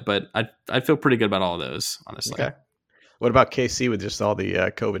little bit, but I'd feel pretty good about all of those, honestly. Okay. What about KC with just all the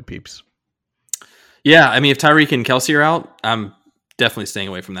COVID peeps? Yeah, I mean, if Tyreek and Kelsey are out, I'm definitely staying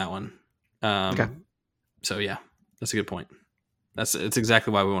away from that one. Okay. So, yeah, that's a good point. It's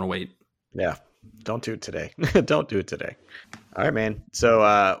exactly why we want to wait. Yeah, don't do it today. Don't do it today. All right, man.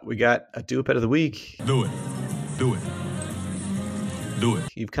 So we got a do-it of the week. Do it.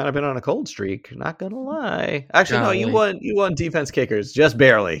 You've kind of been on a cold streak. Not gonna lie. Actually, no. You won defense kickers just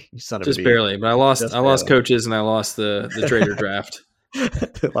barely. You son of a just barely. But I lost coaches and I lost the trader draft.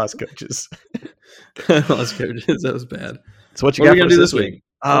 Lost coaches. Lost coaches. That was bad. So what are we gonna do this week?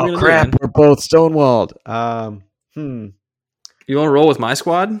 Oh crap! We're both stonewalled. You want to roll with my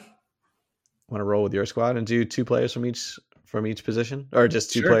squad? Want to roll with your squad and do 2 players from each position, or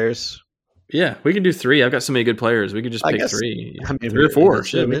just 2 players? Yeah, we can do 3. I've got so many good players. We could just pick 3. I mean, 3 or 4.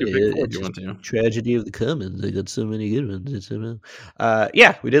 Shit, we could pick 4 if you want to. Tragedy of the Commons. They got so many good ones.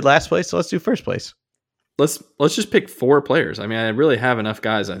 Yeah, we did last place, so let's do first place. Let's just pick 4 players. I mean, I really have enough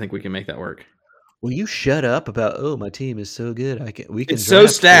guys. I think we can make that work. Will you shut up about? My team is so good. We can. It's so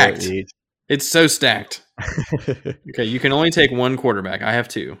stacked. It's so stacked. Okay, you can only take 1 quarterback. I have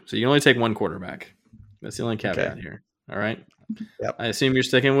 2, so you can only take 1 quarterback. That's the only caveat here. All right. Yep. I assume you're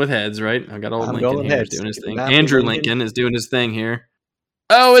sticking with heads, right? I've got old Lincoln here doing his thing. Andrew Lincoln is doing his thing here.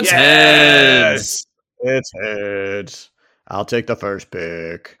 Oh, it's heads. It's heads. I'll take the first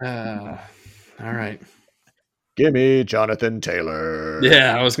pick. All right. Give me Jonathan Taylor.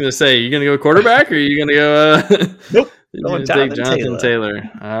 Yeah, I was going to say, you going to go quarterback or are you going to go? Nope. You're going to take Jonathan Taylor.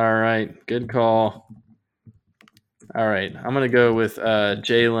 All right. Good call. All right. I'm going to go with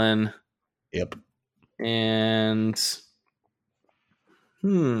Jalen. Yep. And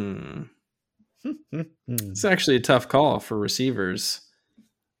it's actually a tough call for receivers.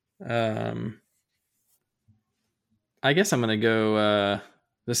 I guess I'm going to go.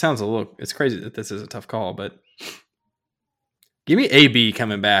 This sounds it's crazy that this is a tough call, but give me AB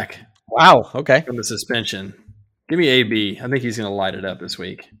coming back. Wow. Okay. From the suspension. Give me AB. I think he's going to light it up this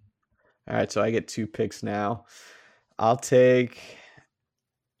week. All right. So I get 2 picks now. I'll take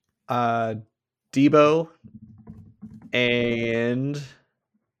Debo and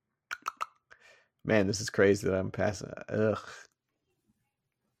man, this is crazy that I'm passing. Ugh.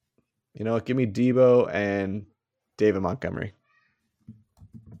 You know what? Give me Debo and David Montgomery.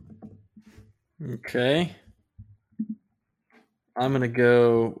 Okay. I'm gonna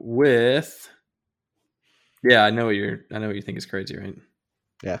go with. Yeah, I know what you think is crazy, right?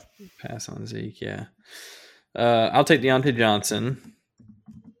 Yeah. Pass on Zeke. Yeah. I'll take Deontay Johnson.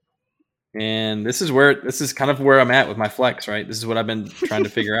 And this is kind of where I'm at with my flex, right? This is what I've been trying to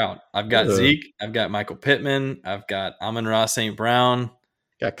figure out. I've got Zeke, I've got Michael Pittman, I've got Amon-Ra St. Brown.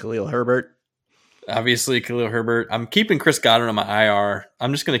 Got Khalil Herbert. Obviously, Khalil Herbert. I'm keeping Chris Godwin on my IR.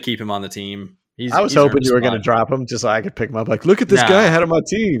 I'm just going to keep him on the team. I was hoping you were going to drop him just so I could pick him up. Like, look at this guy I had on my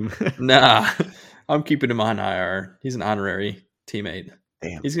team. Nah, I'm keeping him on IR. He's an honorary teammate.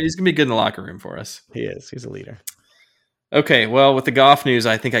 Damn. He's going to be good in the locker room for us. He is. He's a leader. Okay, well, with the Goff news,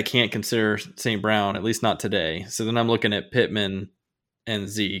 I think I can't consider St. Brown, at least not today. So then I'm looking at Pittman and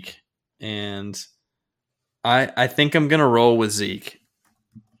Zeke. And I think I'm going to roll with Zeke.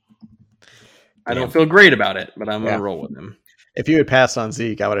 I don't feel great about it, but I'm going to roll with him. If you had passed on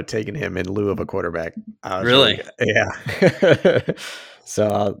Zeke, I would have taken him in lieu of a quarterback. Really? Yeah.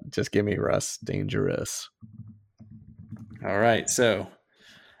 So just give me Russ. Dangerous. All right, so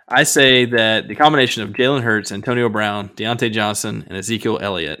I say that the combination of Jalen Hurts, Antonio Brown, Deontay Johnson, and Ezekiel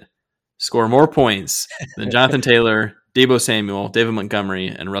Elliott score more points than Jonathan Taylor, Deebo Samuel, David Montgomery,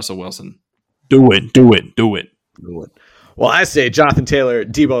 and Russell Wilson. Do it. Well, I say Jonathan Taylor,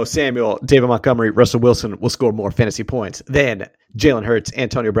 Deebo Samuel, David Montgomery, Russell Wilson will score more fantasy points than Jalen Hurts,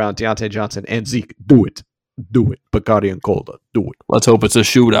 Antonio Brown, Deontay Johnson, and Zeke. Do it. Bacardi and Cola. Do it. Let's hope it's a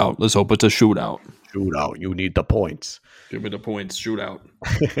shootout. Shootout. You need the points. Give me the points. Shootout.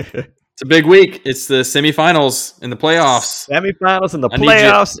 It's a big week. It's the semifinals and the playoffs.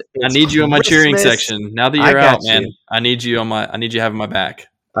 I need you on my cheering section. Now that you're out, man, I need you having my back.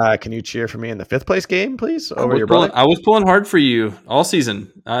 Can you cheer for me in the 5th place game, please? I was pulling hard for you all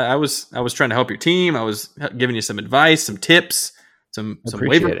season. I was trying to help your team. I was giving you some advice, some tips, some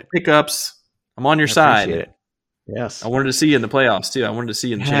waiver pickups. I'm on your side. It. Yes. I wanted to see you in the playoffs too. I wanted to see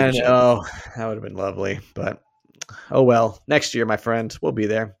you in the championship. Oh, that would have been lovely. But oh well. Next year, my friend, we'll be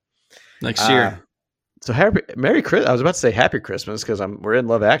there. Next year. So Merry Christmas. I was about to say Happy Christmas because we're in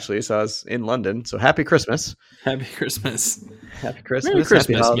Love Actually, so I was in London. So Happy Christmas. Happy Christmas. Happy Christmas. Merry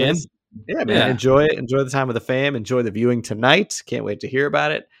Christmas, man. Yeah, man. Yeah. Enjoy it. Enjoy the time with the fam. Enjoy the viewing tonight. Can't wait to hear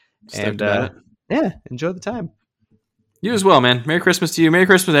about it. Enjoy the time. You as well, man. Merry Christmas to you. Merry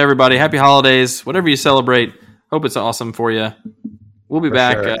Christmas to everybody. Happy holidays. Whatever you celebrate. Hope it's awesome for you. We'll be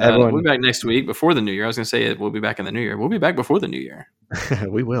back. Sure. We'll be back next week before the new year. I was going to say we'll be back in the new year. We'll be back before the new year.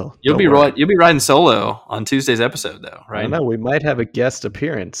 We will. You'll be riding solo on Tuesday's episode, though, right? I know we might have a guest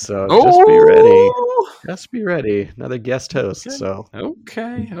appearance, so just be ready. Just be ready. Another guest host. Okay. So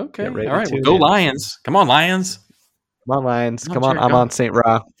okay. All right, well, go Lions. Come on, Lions. Come on, Lions. Come on. I'm on St.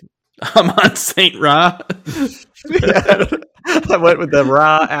 Ra. I'm on St. Ra. I went with the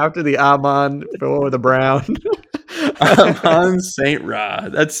Ra after the Amon, before the Brown. I'm on St. Ra.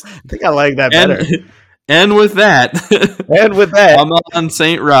 I think I like that better. And with that, I'm on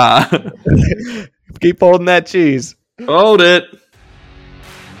St. Ra. Keep holding that cheese. Hold it.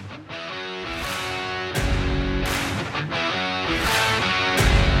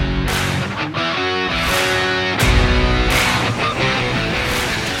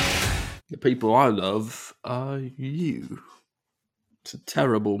 The people I love are you. It's a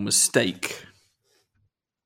terrible mistake.